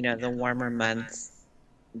when the warmer months,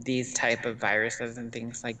 these type of viruses and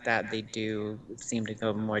things like that, they do seem to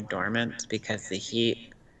go more dormant because the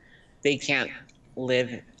heat. They can't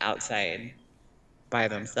live outside by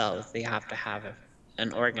themselves. They have to have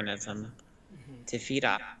an organism to feed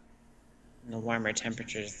off. In the warmer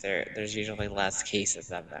temperatures, there's usually less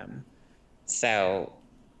cases of them. So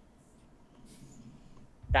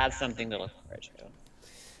that's something to look forward to.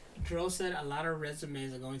 Dro said a lot of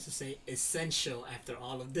resumes are going to say essential after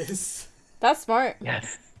all of this. That's smart.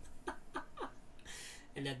 Yes.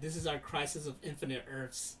 And that this is our crisis of infinite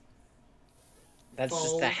Earths. That's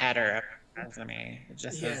just the header of the resume. It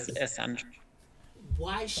just Yes. says essential.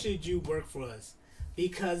 Why should you work for us?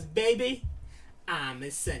 Because, baby, I'm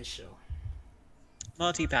essential.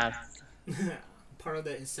 Multipath. Part of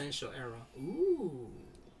the essential era. Ooh.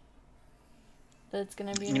 That's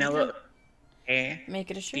gonna be. You know what? Hey,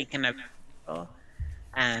 Make it a shirt. speaking of people,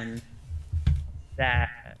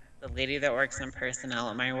 that the lady that works in personnel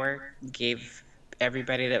at my work gave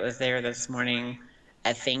everybody that was there this morning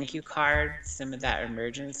a thank you card, some of that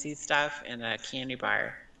emergency stuff, and a candy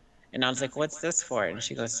bar. And I was like, "What's this for?" And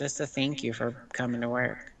she goes, "Just a thank you for coming to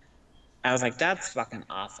work." I was like, "That's fucking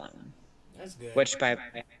awesome." That's good. Which, by the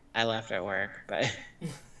way, I left at work, but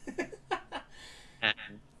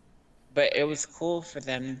but it was cool for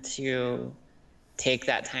them to take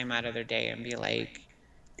that time out of their day and be like,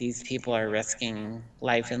 these people are risking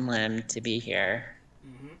life and limb to be here.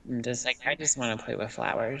 I'm just like, I just want to play with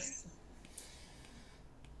flowers.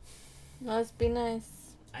 Must be nice.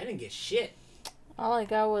 I didn't get shit. All I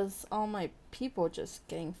got was all my people just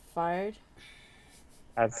getting fired.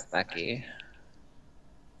 That's lucky.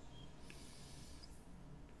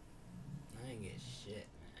 I didn't get shit,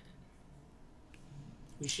 man.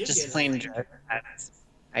 We should Just get plain joke.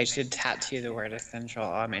 I should tattoo the word essential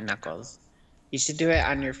on my knuckles. You should do it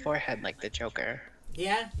on your forehead like the Joker.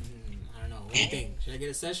 Yeah? I don't know. What do you think? Should I get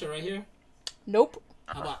essential right here? Nope.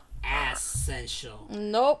 How about essential?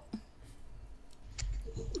 Nope.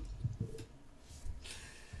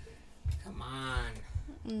 Come on.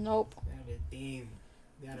 Nope. Gotta be a theme.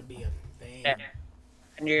 Gotta be a thing. Yeah.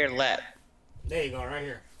 Under your lip. There you go, right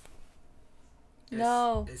here.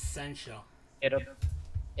 No. Essential.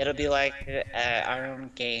 It'll be like our own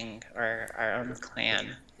gang or our own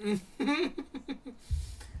clan.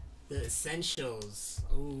 The essentials.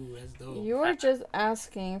 Ooh, that's dope. You were just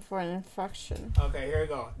asking for an infection. Okay, here we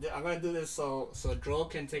go. I'm gonna do this so Droll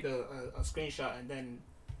can take a screenshot and then.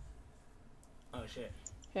 Oh shit.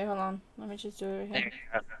 Okay, hold on. Let me just do it right There here.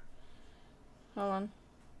 you go. Hold on.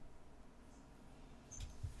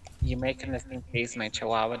 You making the same face my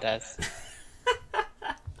chihuahua does.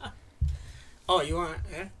 Oh, you want?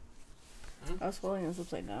 Yeah. I was holding this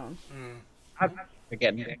upside down. We're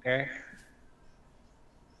getting bigger.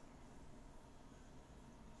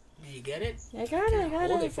 You get it? I got it, I got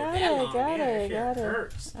Hold it, for got that it, long. got Yeah, it, that got shit it.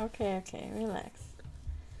 hurts. Okay, relax.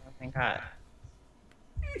 Oh my god.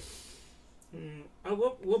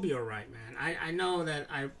 We'll be alright, man. I know that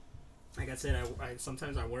like I said, I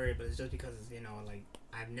sometimes I worry, but it's just because like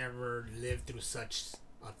I've never lived through such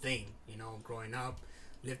a thing. Growing up,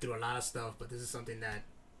 lived through a lot of stuff, but this is something that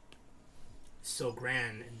is so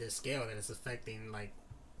grand in this scale that it's affecting like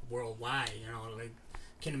worldwide. Like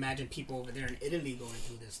can imagine people over there in Italy going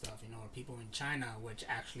through this stuff. Or people in China, which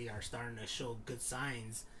actually are starting to show good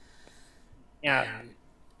signs. Yeah.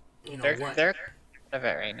 And, They're out of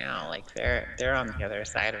it right now. Like they're on the other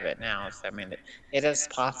side of it now. So I mean, it is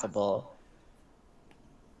possible.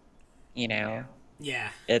 Yeah.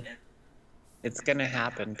 It's gonna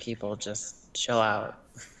happen. People just chill out.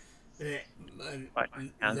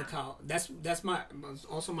 Look how that's my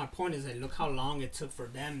also my point is that look how long it took for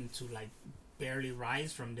them to like barely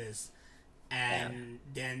rise from this, and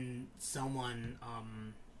then someone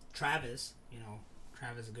Travis,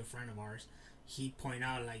 Travis, a good friend of ours, he pointed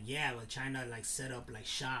out like well China like set up like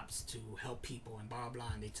shops to help people and blah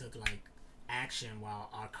blah, and they took like action while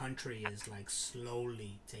our country is like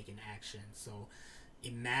slowly taking action. So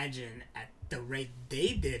imagine at the rate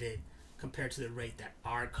they did it compared to the rate that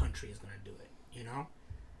our country is going to do it, you know?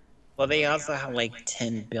 Well, they also have like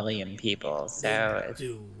 10 billion people, so They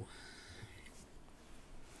do.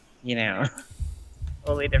 you know,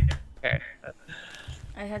 totally different.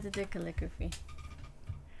 I had to do calligraphy.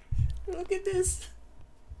 Look at this.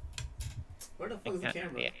 Where the I fuck is the can't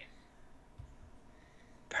camera? see it.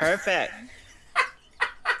 Perfect.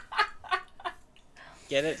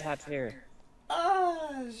 Get it tattooed.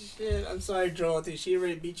 Ah, shit. I'm sorry, Joel. Did she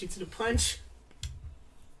already beat you to the punch?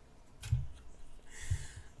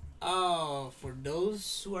 Oh, for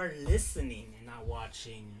those who are listening and not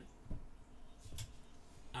watching,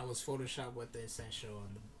 I was photoshopped with the essential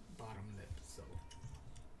on the bottom lip, so.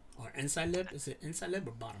 Or inside lip? Is it inside lip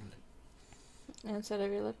or bottom lip? Inside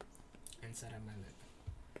of your lip. Inside of my lip.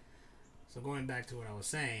 So going back to what I was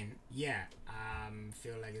saying, yeah,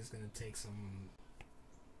 feel like it's gonna take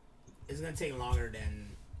it's gonna take longer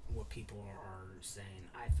than what people are saying,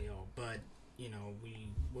 I feel, but you know, we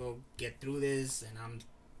will get through this, and I'm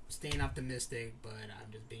staying optimistic, but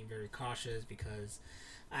I'm just being very cautious because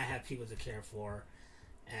I have people to care for,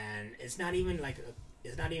 and it's not even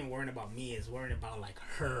worrying about me, it's worrying about like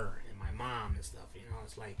her and my mom and stuff, you know.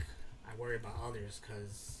 It's like I worry about others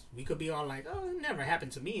because we could be all like, oh, it never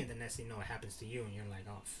happened to me, and the next thing you know, it happens to you, and you're like,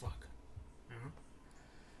 oh, fuck. You know?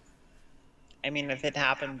 I mean, if it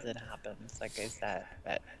happens, it happens, like I said.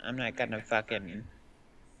 But I'm not gonna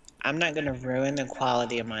ruin the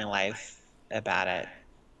quality of my life about it.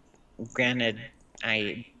 Granted,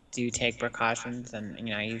 I do take precautions, and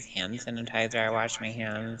you know, I use hand sanitizer. I wash my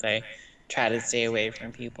hands. I try to stay away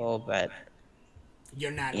from people, but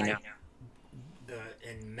You're not you like know,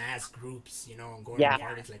 in mass groups, you know, and going Yeah. to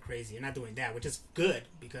parties like crazy. You're not doing that, which is good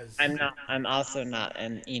because I'm not. I'm also not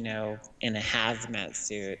in in a hazmat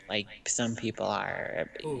suit like some people are.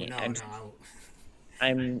 Oh no, I'm, no.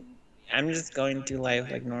 I'm I'm just going through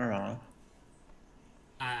life like normal.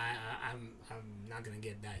 I'm not gonna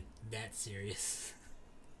get that serious.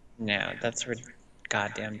 No, that's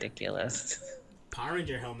goddamn ridiculous. Power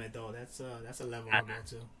Ranger helmet though, that's a level I'll go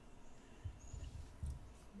to.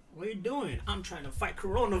 What are you doing? I'm trying to fight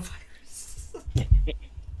coronavirus.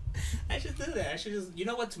 I should do that. I should just, you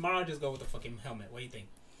know what? Tomorrow I'll just go with the fucking helmet. What do you think?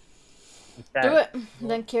 Do it.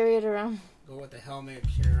 Then carry it around. Go with the helmet,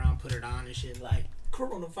 carry it around, put it on and shit. Like,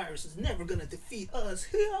 coronavirus is never gonna defeat us.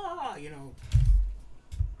 You know.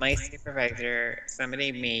 My supervisor,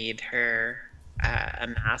 somebody made her a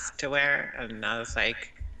mask to wear, and I was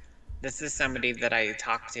like, this is somebody that I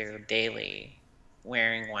talk to daily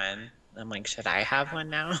wearing one. I'm like, should I have one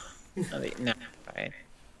now? Like, no, fine.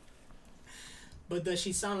 But does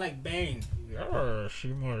she sound like Bane? Yeah, she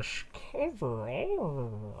must cover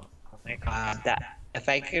all. Oh my god, that if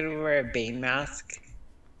I could wear a Bane mask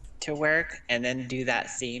to work and then do that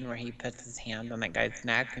scene where he puts his hand on that guy's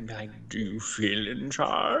neck and be like, do you feel in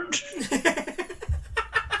charge?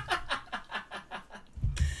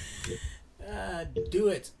 Do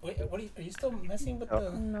it. Wait, are you still messing with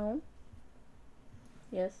the... No.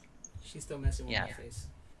 Yes. She's still messing with Yeah. my face.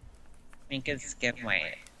 Make his skin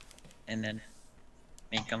white and then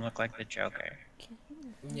make him look like the Joker.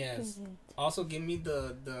 Yes. Also, give me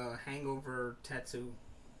the hangover tattoo.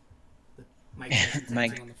 The Mike Tyson tattoo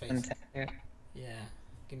Mike, on the face. Yeah,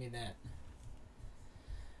 give me that.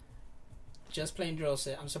 Just Plain Drill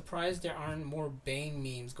said, I'm surprised there aren't more Bane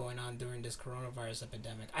memes going on during this coronavirus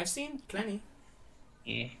epidemic. I've seen plenty.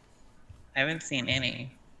 Yeah. I haven't seen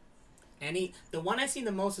any. The one I seen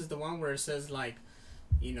the most is the one where it says, like,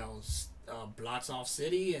 you know, blocks off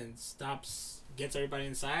city and gets everybody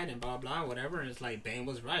inside and blah blah whatever, and it's like Bane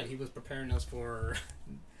was right. He was preparing us for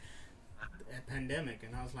a pandemic,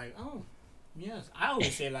 and I was like, oh yes. I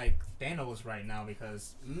always say like Thanos was right now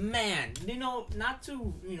because man, you know, not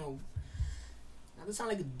to sound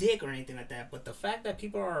like a dick or anything like that, but the fact that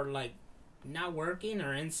people are like not working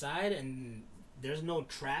or inside and there's no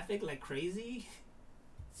traffic like crazy,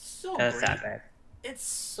 so That's great. not bad. It's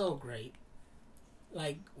so great.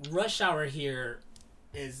 Like, rush hour here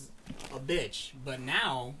is a bitch, but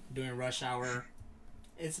now during rush hour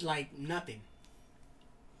it's like nothing.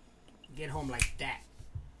 Get home like that.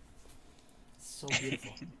 So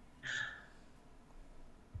beautiful.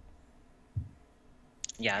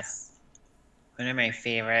 Yes. One of my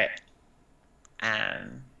favorite,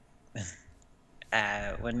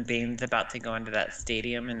 when Bane's about to go into that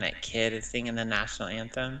stadium and that kid is singing the national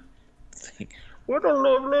anthem. It's like, what a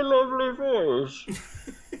lovely, lovely voice.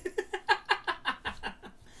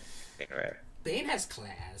 Favorite. Bane has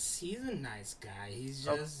class. He's a nice guy. He's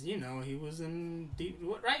just, he was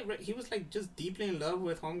right. He was like just deeply in love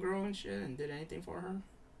with Homegirl and shit and did anything for her.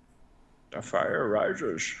 The fire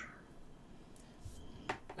rises.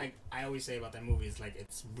 like I always say about that movie is like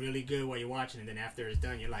it's really good while you're watching, and then after it's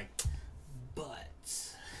done, you're like, but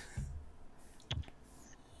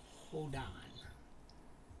hold on,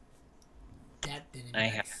 that didn't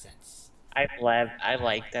make sense. I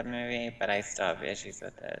like that movie, but I still have issues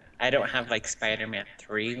with it. I don't have like Spider-Man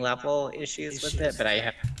 3 level issues with it, but I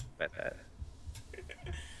have with it.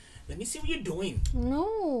 Let me see what you're doing.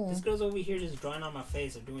 No. This girl's over here just drawing on my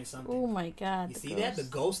face or doing something. Oh my god. You see that? The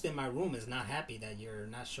ghost in my room is not happy that you're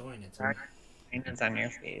not showing it to me. It's on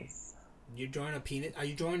your face. You're drawing a penis? Are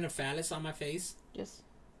you drawing a phallus on my face? Yes.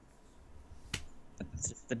 It's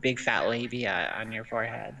just the big fat labia on your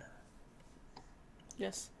forehead.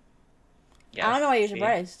 Yes. Yes, I don't know why you're see?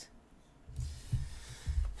 surprised.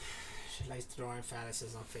 She likes drawing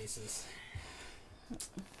phalluses on faces.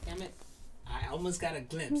 Damn it. I almost got a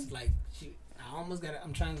glimpse. Like,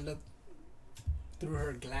 I'm trying to look through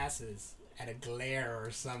her glasses at a glare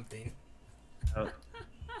or something. Oh.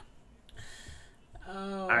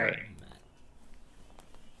 Oh. Alright.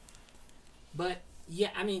 But, yeah,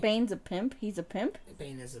 I mean... Bane's a pimp? He's a pimp?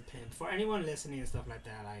 Bane is a pimp. For anyone listening and stuff like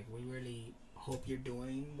that, like, we really hope you're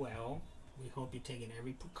doing well. We hope you're taking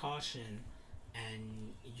every precaution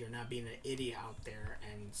and you're not being an idiot out there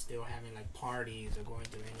and still having like parties or going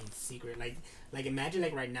to any secret like imagine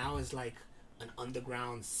like right now is like an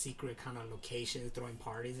underground secret kind of location throwing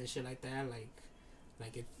parties and shit like that,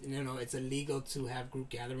 like it, you know, it's illegal to have group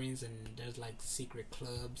gatherings and there's like secret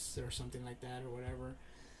clubs or something like that or whatever.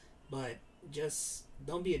 But just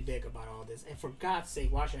don't be a dick about all this, and for God's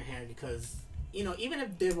sake wash your hands, because you know, even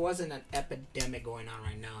if there wasn't an epidemic going on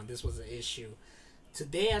right now and this was an issue,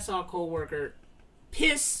 today I saw a coworker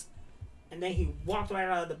piss and then he walked right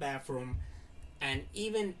out of the bathroom, and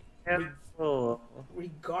even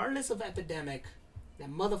regardless of epidemic, that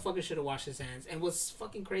motherfucker should have washed his hands. And what's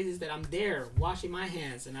fucking crazy is that I'm there washing my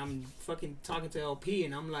hands and I'm fucking talking to LP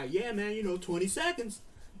and I'm like, yeah man, you know, 20 seconds,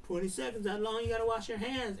 how long you gotta wash your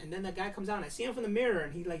hands? And then that guy comes out and I see him from the mirror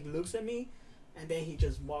and he like looks at me and then he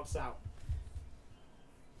just walks out.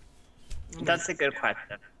 That's a good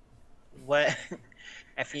question. What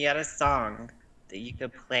if you had a song that you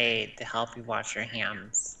could play to help you wash your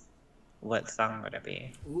hands? What song would it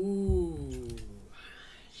be? Ooh,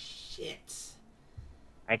 shit.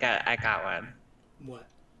 I got one. What?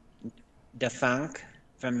 The Funk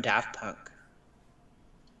from Daft Punk.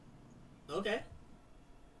 Okay.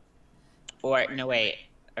 Or no, wait,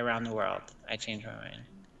 Around the World. I changed my mind.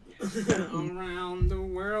 Around the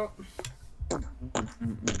world.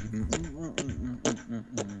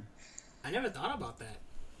 I never thought about that.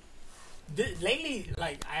 Lately,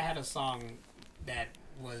 like, I had a song that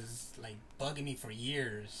was, like, bugging me for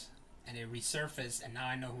years, and it resurfaced, and now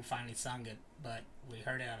I know who finally sung it, but we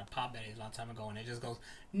heard it at a pop betty a long time ago, and it just goes,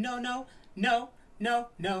 no, no, no, no,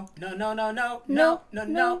 no, no, no, no, no, no, no,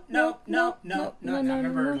 no, no, no, no, no. And I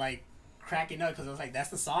remember, like, cracking up, because I was like, that's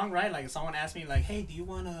the song, right? Like, if someone asked me, like, hey, do you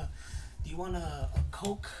want a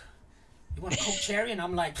Coke? You want a Coke Cherry? And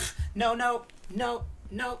I'm like, no, no, no,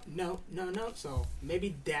 no, no, no, no. So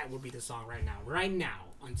maybe that would be the song right now,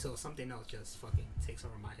 until something else just fucking takes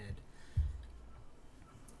over my head.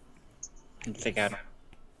 Think out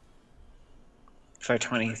for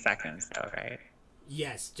 20 seconds, though, right?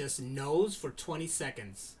 Yes, just nose for 20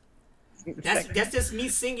 seconds. That's just me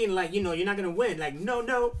singing, like, you know, you're not gonna win. Like, no,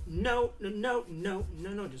 no, no, no, no, no, no,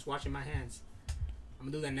 no. Just washing my hands. I'm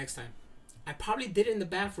gonna do that next time. I probably did it in the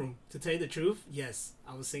bathroom. To tell you the truth, yes,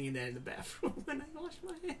 I was singing that in the bathroom when I washed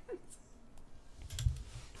my hands.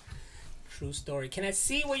 True story. Can I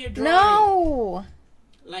see what you're drawing? No!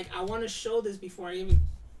 Like, I want to show this before I even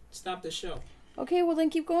stop the show. Okay, well then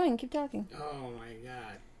keep going. Keep talking. Oh my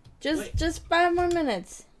god. Just 5 more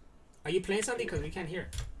minutes. Are you playing something? Because we can't hear.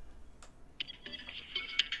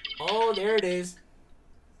 Oh, there it is.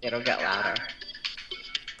 It'll get louder.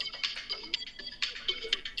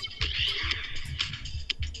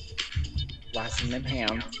 Washing them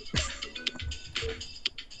hands.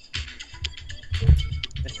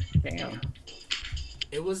 Damn.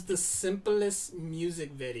 It was the simplest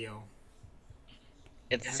music video.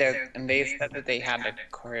 It's so, and they said that they had to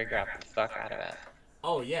choreograph the fuck out of it.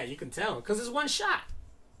 Oh yeah, you can tell because it's one shot.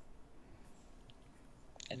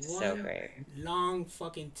 It's so great. Long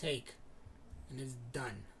fucking take, and it's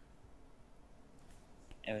done.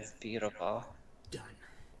 It was beautiful. Done.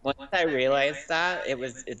 Once I realized that,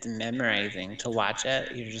 it's memorizing to watch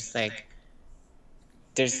it. You're just like,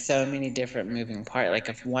 there's so many different moving parts. Like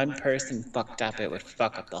if one person fucked up, it would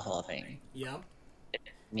fuck up the whole thing. Yep. It's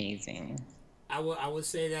amazing. I would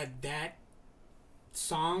say that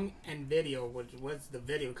song and video was the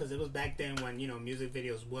video, because it was back then when, you know, music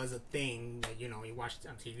videos was a thing that, you know, you watched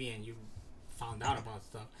on TV and you found out about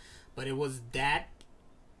stuff. But it was that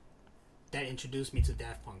introduced me to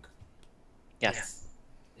Daft Punk. Yes.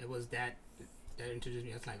 It was that introduced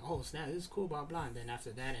me. I was like, oh snap, this is cool, blah blah. And then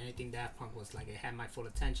after that, anything Daft Punk was like, it had my full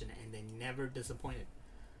attention, and they never disappointed.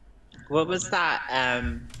 What was that?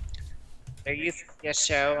 There used to be a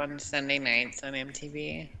show on Sunday nights on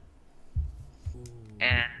MTV, Ooh.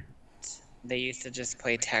 and they used to just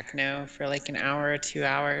play techno for like an hour or 2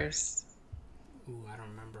 hours. Ooh, I don't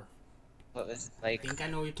remember. What was I like? think I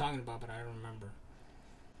know what you're talking about, but I don't remember.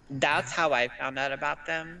 That's how I found out about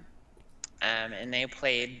them. And they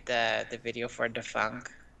played the video for Defunk,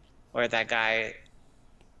 where that guy,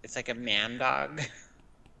 it's like a man dog.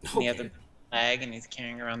 And he has a leg, and he's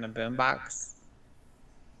carrying around the boombox,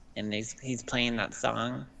 and he's playing that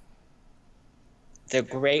song. It's a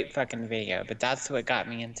great fucking video, but that's what got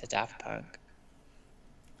me into Daft Punk.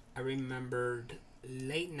 I remembered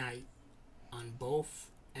late night on both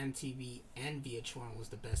MTV and VH1 was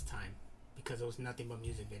the best time because it was nothing but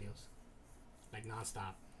music videos, like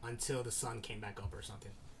nonstop until the sun came back up or something.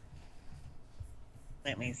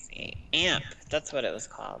 Let me see. Amp. That's what it was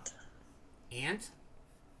called. Amp.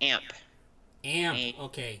 Amp.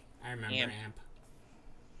 Okay, I remember Amp.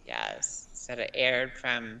 Yes. So it aired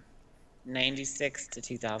from 96 to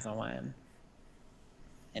 2001.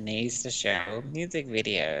 And they used to show music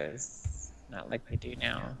videos. Not like they do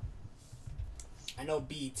now. I know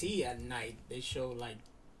BET at night, they show like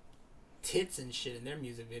tits and shit in their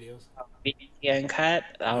music videos. BET Uncut?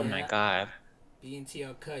 Oh my Yeah. god. BET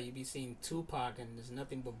Uncut, you be seeing Tupac and there's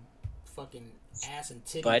nothing but fucking ass and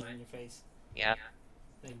titties But- on your face. Yeah.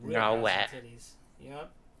 Like They're all ass wet. and titties.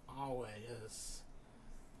 Yep. All wet, yes.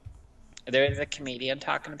 There was a comedian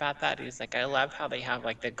talking about that. He was like, I love how they have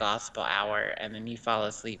like the gospel hour, and then you fall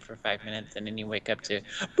asleep for 5 minutes, and then you wake up to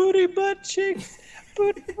booty butt cheeks,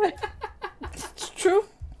 booty butt. It's true.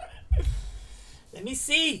 Let me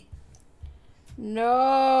see.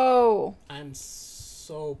 No. I'm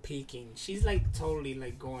so peeking. She's like totally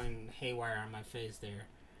like going haywire on my face there.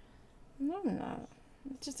 No, I'm not.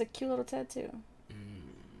 It's just a cute little tattoo.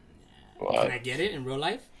 What? Can I get it in real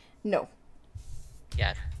life? No,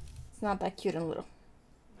 Yeah. it's not that cute and little.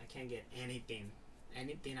 I can't get anything.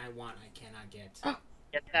 Anything I want, I cannot get.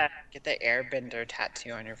 Get the airbender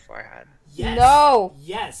tattoo on your forehead. Yes. No.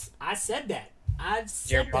 Yes, I said that. I've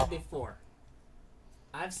Your said mom. that before.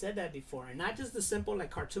 I've said that before, and not just the simple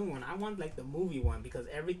like cartoon one. I want like the movie one because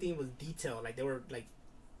everything was detailed. Like they were like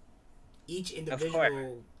each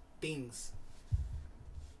individual things.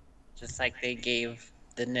 Just like they gave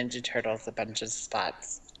the Ninja Turtles a bunch of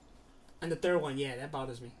spots. And the third one, yeah, that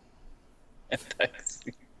bothers me.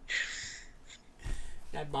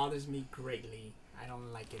 That bothers me greatly. I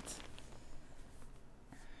don't like it.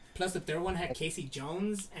 Plus, the third one had Casey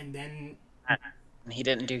Jones, and then He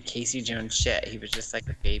didn't do Casey Jones shit. He was just like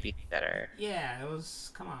a babysitter. yeah, it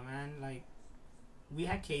was come on, man. Like we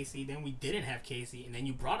had Casey, then we didn't have Casey, and then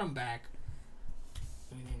you brought him back.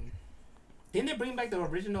 I mean, didn't they bring back the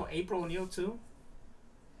original April O'Neil too?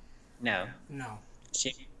 No, No.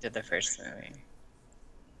 she did the first movie.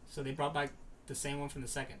 So they brought back the same one from the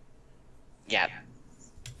second. Yeah.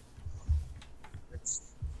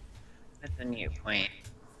 That's a new point.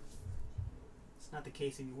 It's not the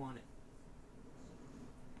Casey we wanted.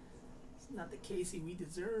 It's not the Casey we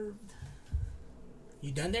deserved.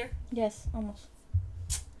 You done there? Yes, almost.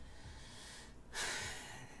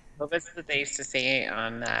 What was it they used to say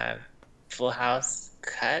on Full House?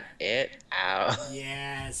 Cut it out.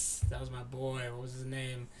 Yes, that was my boy. What was his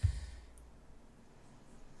name?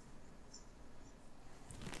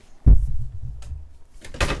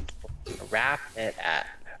 Wrap it up.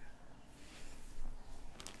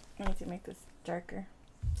 I need to make this darker.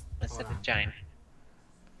 What's the Hold on. vagina?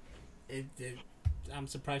 I'm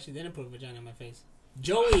surprised she didn't put a vagina on my face.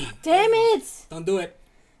 Joey! Damn it! Don't do it.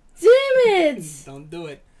 Damn it! Don't do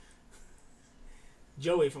it.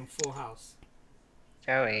 Joey from Full House.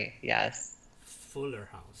 Joey, yes. Fuller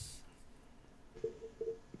House.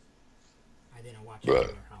 I didn't watch Bruh.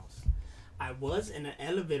 Fuller House. I was in an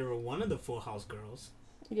elevator with one of the Full House girls.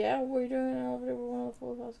 Yeah, what were you doing over there with one of the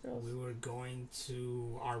Full House girls? We were going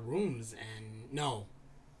to our rooms and no,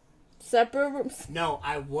 Separate rooms.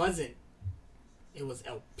 I wasn't. It was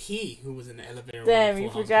LP who was in the elevator. with Damn, the you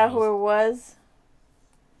Full House forgot who girls. it was?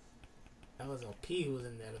 That was LP who was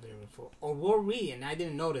in the elevator before. Or were we? And I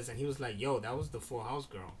didn't notice. And he was like, "Yo, that was the Full House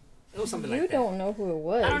girl." It was something You like that. don't know who it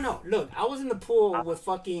was. I don't know. Look, I was in the pool with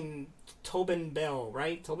fucking Tobin Bell,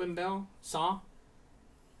 right? Tobin Bell, Saw.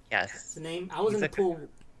 That's Yes. the name. I was He's in the a- pool.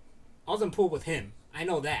 I was in the pool with him. I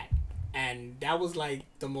know that. And that was like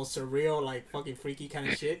the most surreal, like fucking freaky kind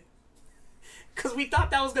of shit. Because we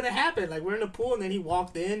thought that was going to happen. Like, we're in the pool, and then he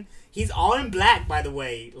walked in. He's all in black, by the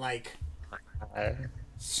way. Like,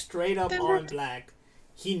 straight up all in black.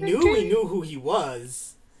 We knew who he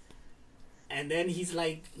was. And then he's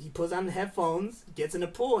like, he puts on the headphones, gets in the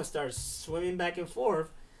pool, and starts swimming back and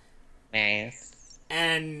forth. Nice.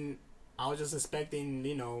 And I was just expecting,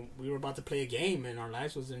 you know, we were about to play a game, and our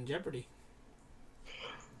lives was in jeopardy.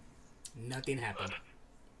 Nothing happened.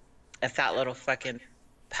 If that little fucking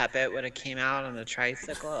puppet would have came out on the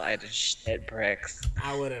tricycle, I'd have shit bricks.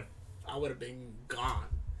 I would have been gone.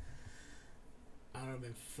 I would have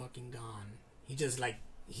been fucking gone. He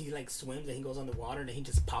swims and he goes underwater and then he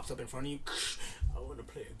just pops up in front of you. I want to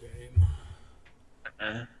play a game.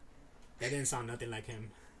 That didn't sound nothing like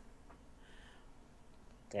him.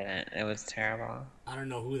 Didn't. It was terrible. I don't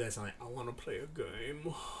know who that sounded like. I want to play a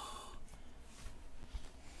game.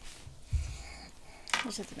 I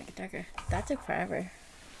just have to make it darker. That took forever.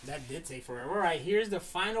 That did take forever. Alright, here's the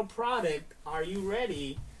final product. Are you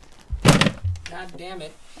ready? God damn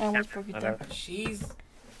it. I almost broke it down. She's...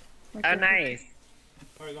 Oh, nice.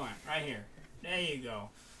 Where are we going? Right here. There you go.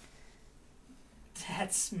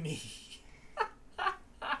 That's me.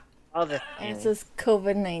 All the And it things. says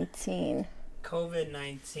COVID-19.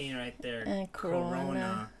 COVID-19 right there. And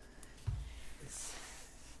Corona.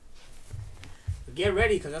 Get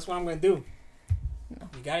ready, because that's what I'm going to do. No.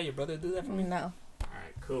 You got it? Your brother do that for me? No.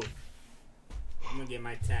 Alright, cool. I'm going to get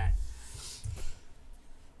my tat.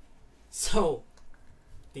 So,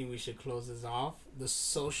 I think we should close this off. The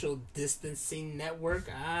Social Distancing Network.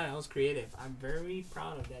 That was creative. I'm very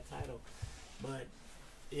proud of that title. But,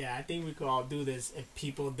 yeah, I think we could all do this if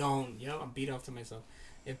people don't... I'm beat off to myself.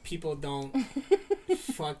 If people don't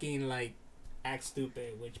fucking, like, act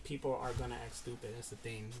stupid, which people are going to act stupid. That's the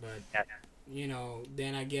thing. But, you know,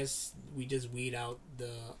 then I guess we just weed out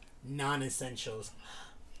the non-essentials.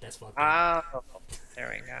 That's fucked up. Oh,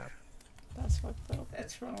 there we go. That's fucked up.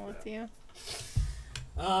 What's wrong with you?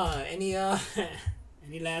 Any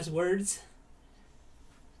last words?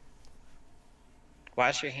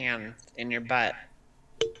 Wash your hands in your butt.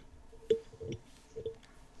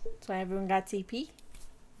 So everyone got TP?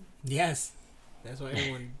 Yes. That's why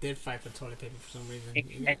everyone did fight for toilet paper for some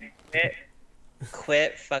reason. And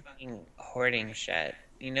quit fucking hoarding shit.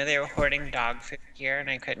 You know they were hoarding dog food here and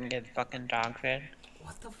I couldn't get fucking dog food?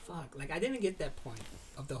 What the fuck? Like, I didn't get that point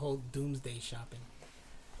of the whole doomsday shopping.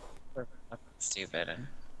 We're fucking stupid. And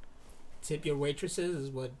Tip your waitresses is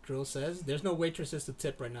what Drill says. There's no waitresses to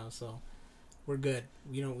tip right now, so we're good.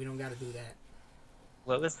 We don't got to do that.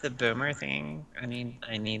 what was the boomer thing? I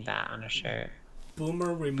need that on a shirt.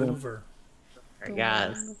 Boomer remover.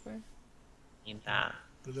 Yes. Need that.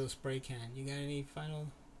 The little spray can. You got any final?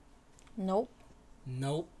 Nope.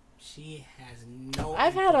 Nope. She has no.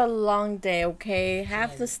 I've had input. a long day, okay?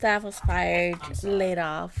 Half the staff was fired, I'm sorry. laid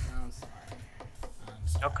off. I'm sorry.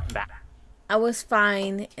 I'll come back. I was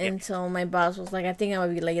fine until my boss was like, I think I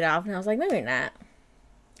might be laid off. And I was like, no, you're not.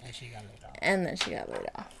 And she got laid off. And then she got laid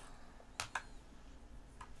off.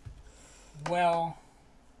 Well,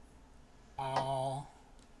 all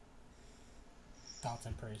thoughts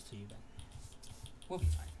and prayers to you then. We'll be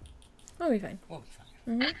fine. I'll be fine. We'll be fine.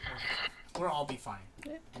 Mm-hmm. We'll all be fine.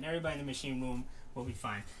 Yeah. And everybody in the machine room will be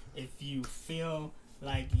fine. If you feel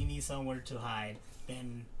like you need somewhere to hide,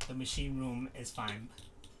 then the machine room is fine.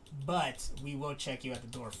 But we will check you at the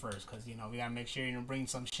door first, because, you know, we got to make sure you don't bring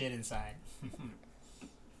some shit inside.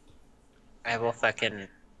 I will fucking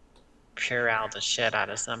pure out the shit out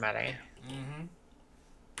of somebody.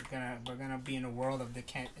 We're gonna be in a world of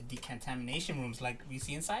decontamination rooms like we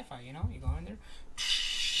see in sci-fi, you know? You go in there,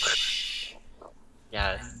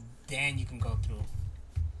 Yes. then you can go through.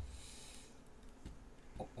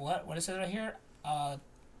 What it says right here?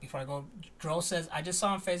 Before I go, Dro says, I just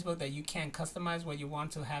saw on Facebook that you can customize what you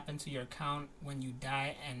want to happen to your account when you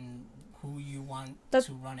die and who you want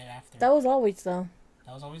to run it after. That was always, though.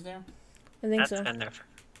 That was always there? I think That's so. been there for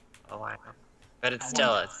a while. But it's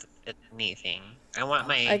still, it's a neat thing. I want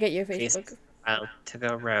my I get your Facebook. profile to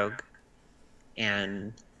go rogue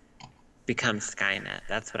and become Skynet.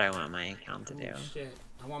 That's what I want my account to do. Oh, shit.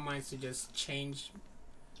 I want mine to just change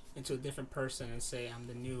into a different person and say I'm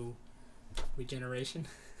the new regeneration.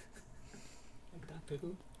 Like Doctor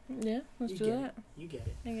Who. Yeah, let's You do get that. it. You get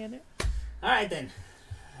it. I get it. Alright then.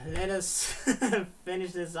 Let us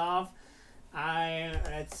finish this off.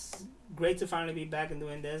 It's great to finally be back and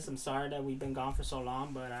doing this. I'm sorry that we've been gone for so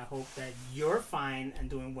long, but I hope that you're fine and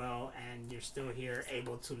doing well and you're still here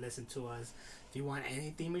able to listen to us. If you want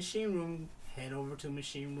anything Machine Room, head over to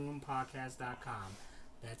machineroompodcast.com.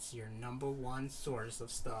 That's your #1 source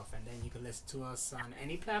of stuff, and then you can listen to us on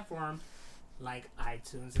any platform like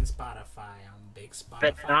iTunes and Spotify. I'm a big Spotify.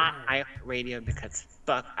 But not nerd. iHeartRadio because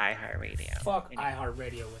fuck iHeartRadio. Fuck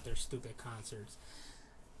iHeartRadio with their stupid concerts.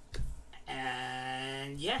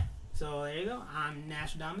 And yeah, so there you go. I'm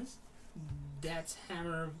Nastradamus. That's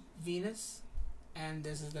Hammer Venus. And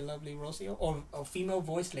this is the lovely Rocio. Or a female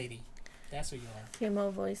voice lady. That's what you are.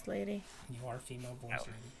 Female voice lady. You are a female voice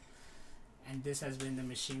lady. And this has been the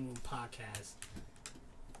Machine Room Podcast.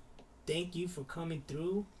 Thank you for coming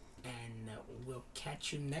through. And we'll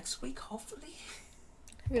catch you next week, hopefully.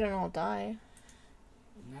 We don't all die.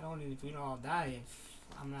 Not only if we don't all die, if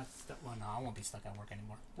I'm not stuck. Well, no, I won't be stuck at work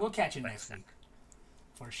anymore. We'll catch you next week.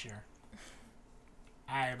 For sure.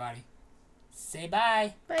 Alright, everybody. Say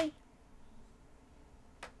bye. Bye.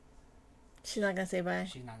 She's not gonna say bye.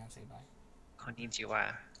 She's not gonna say bye.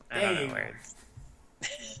 Konnichiwa. I There don't you know go. words.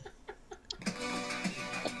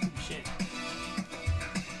 Shit.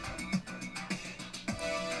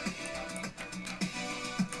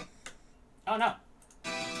 Oh no.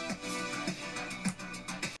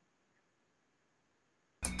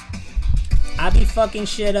 I be fucking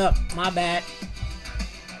shit up. My bad.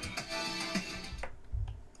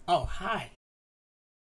 Oh, hi.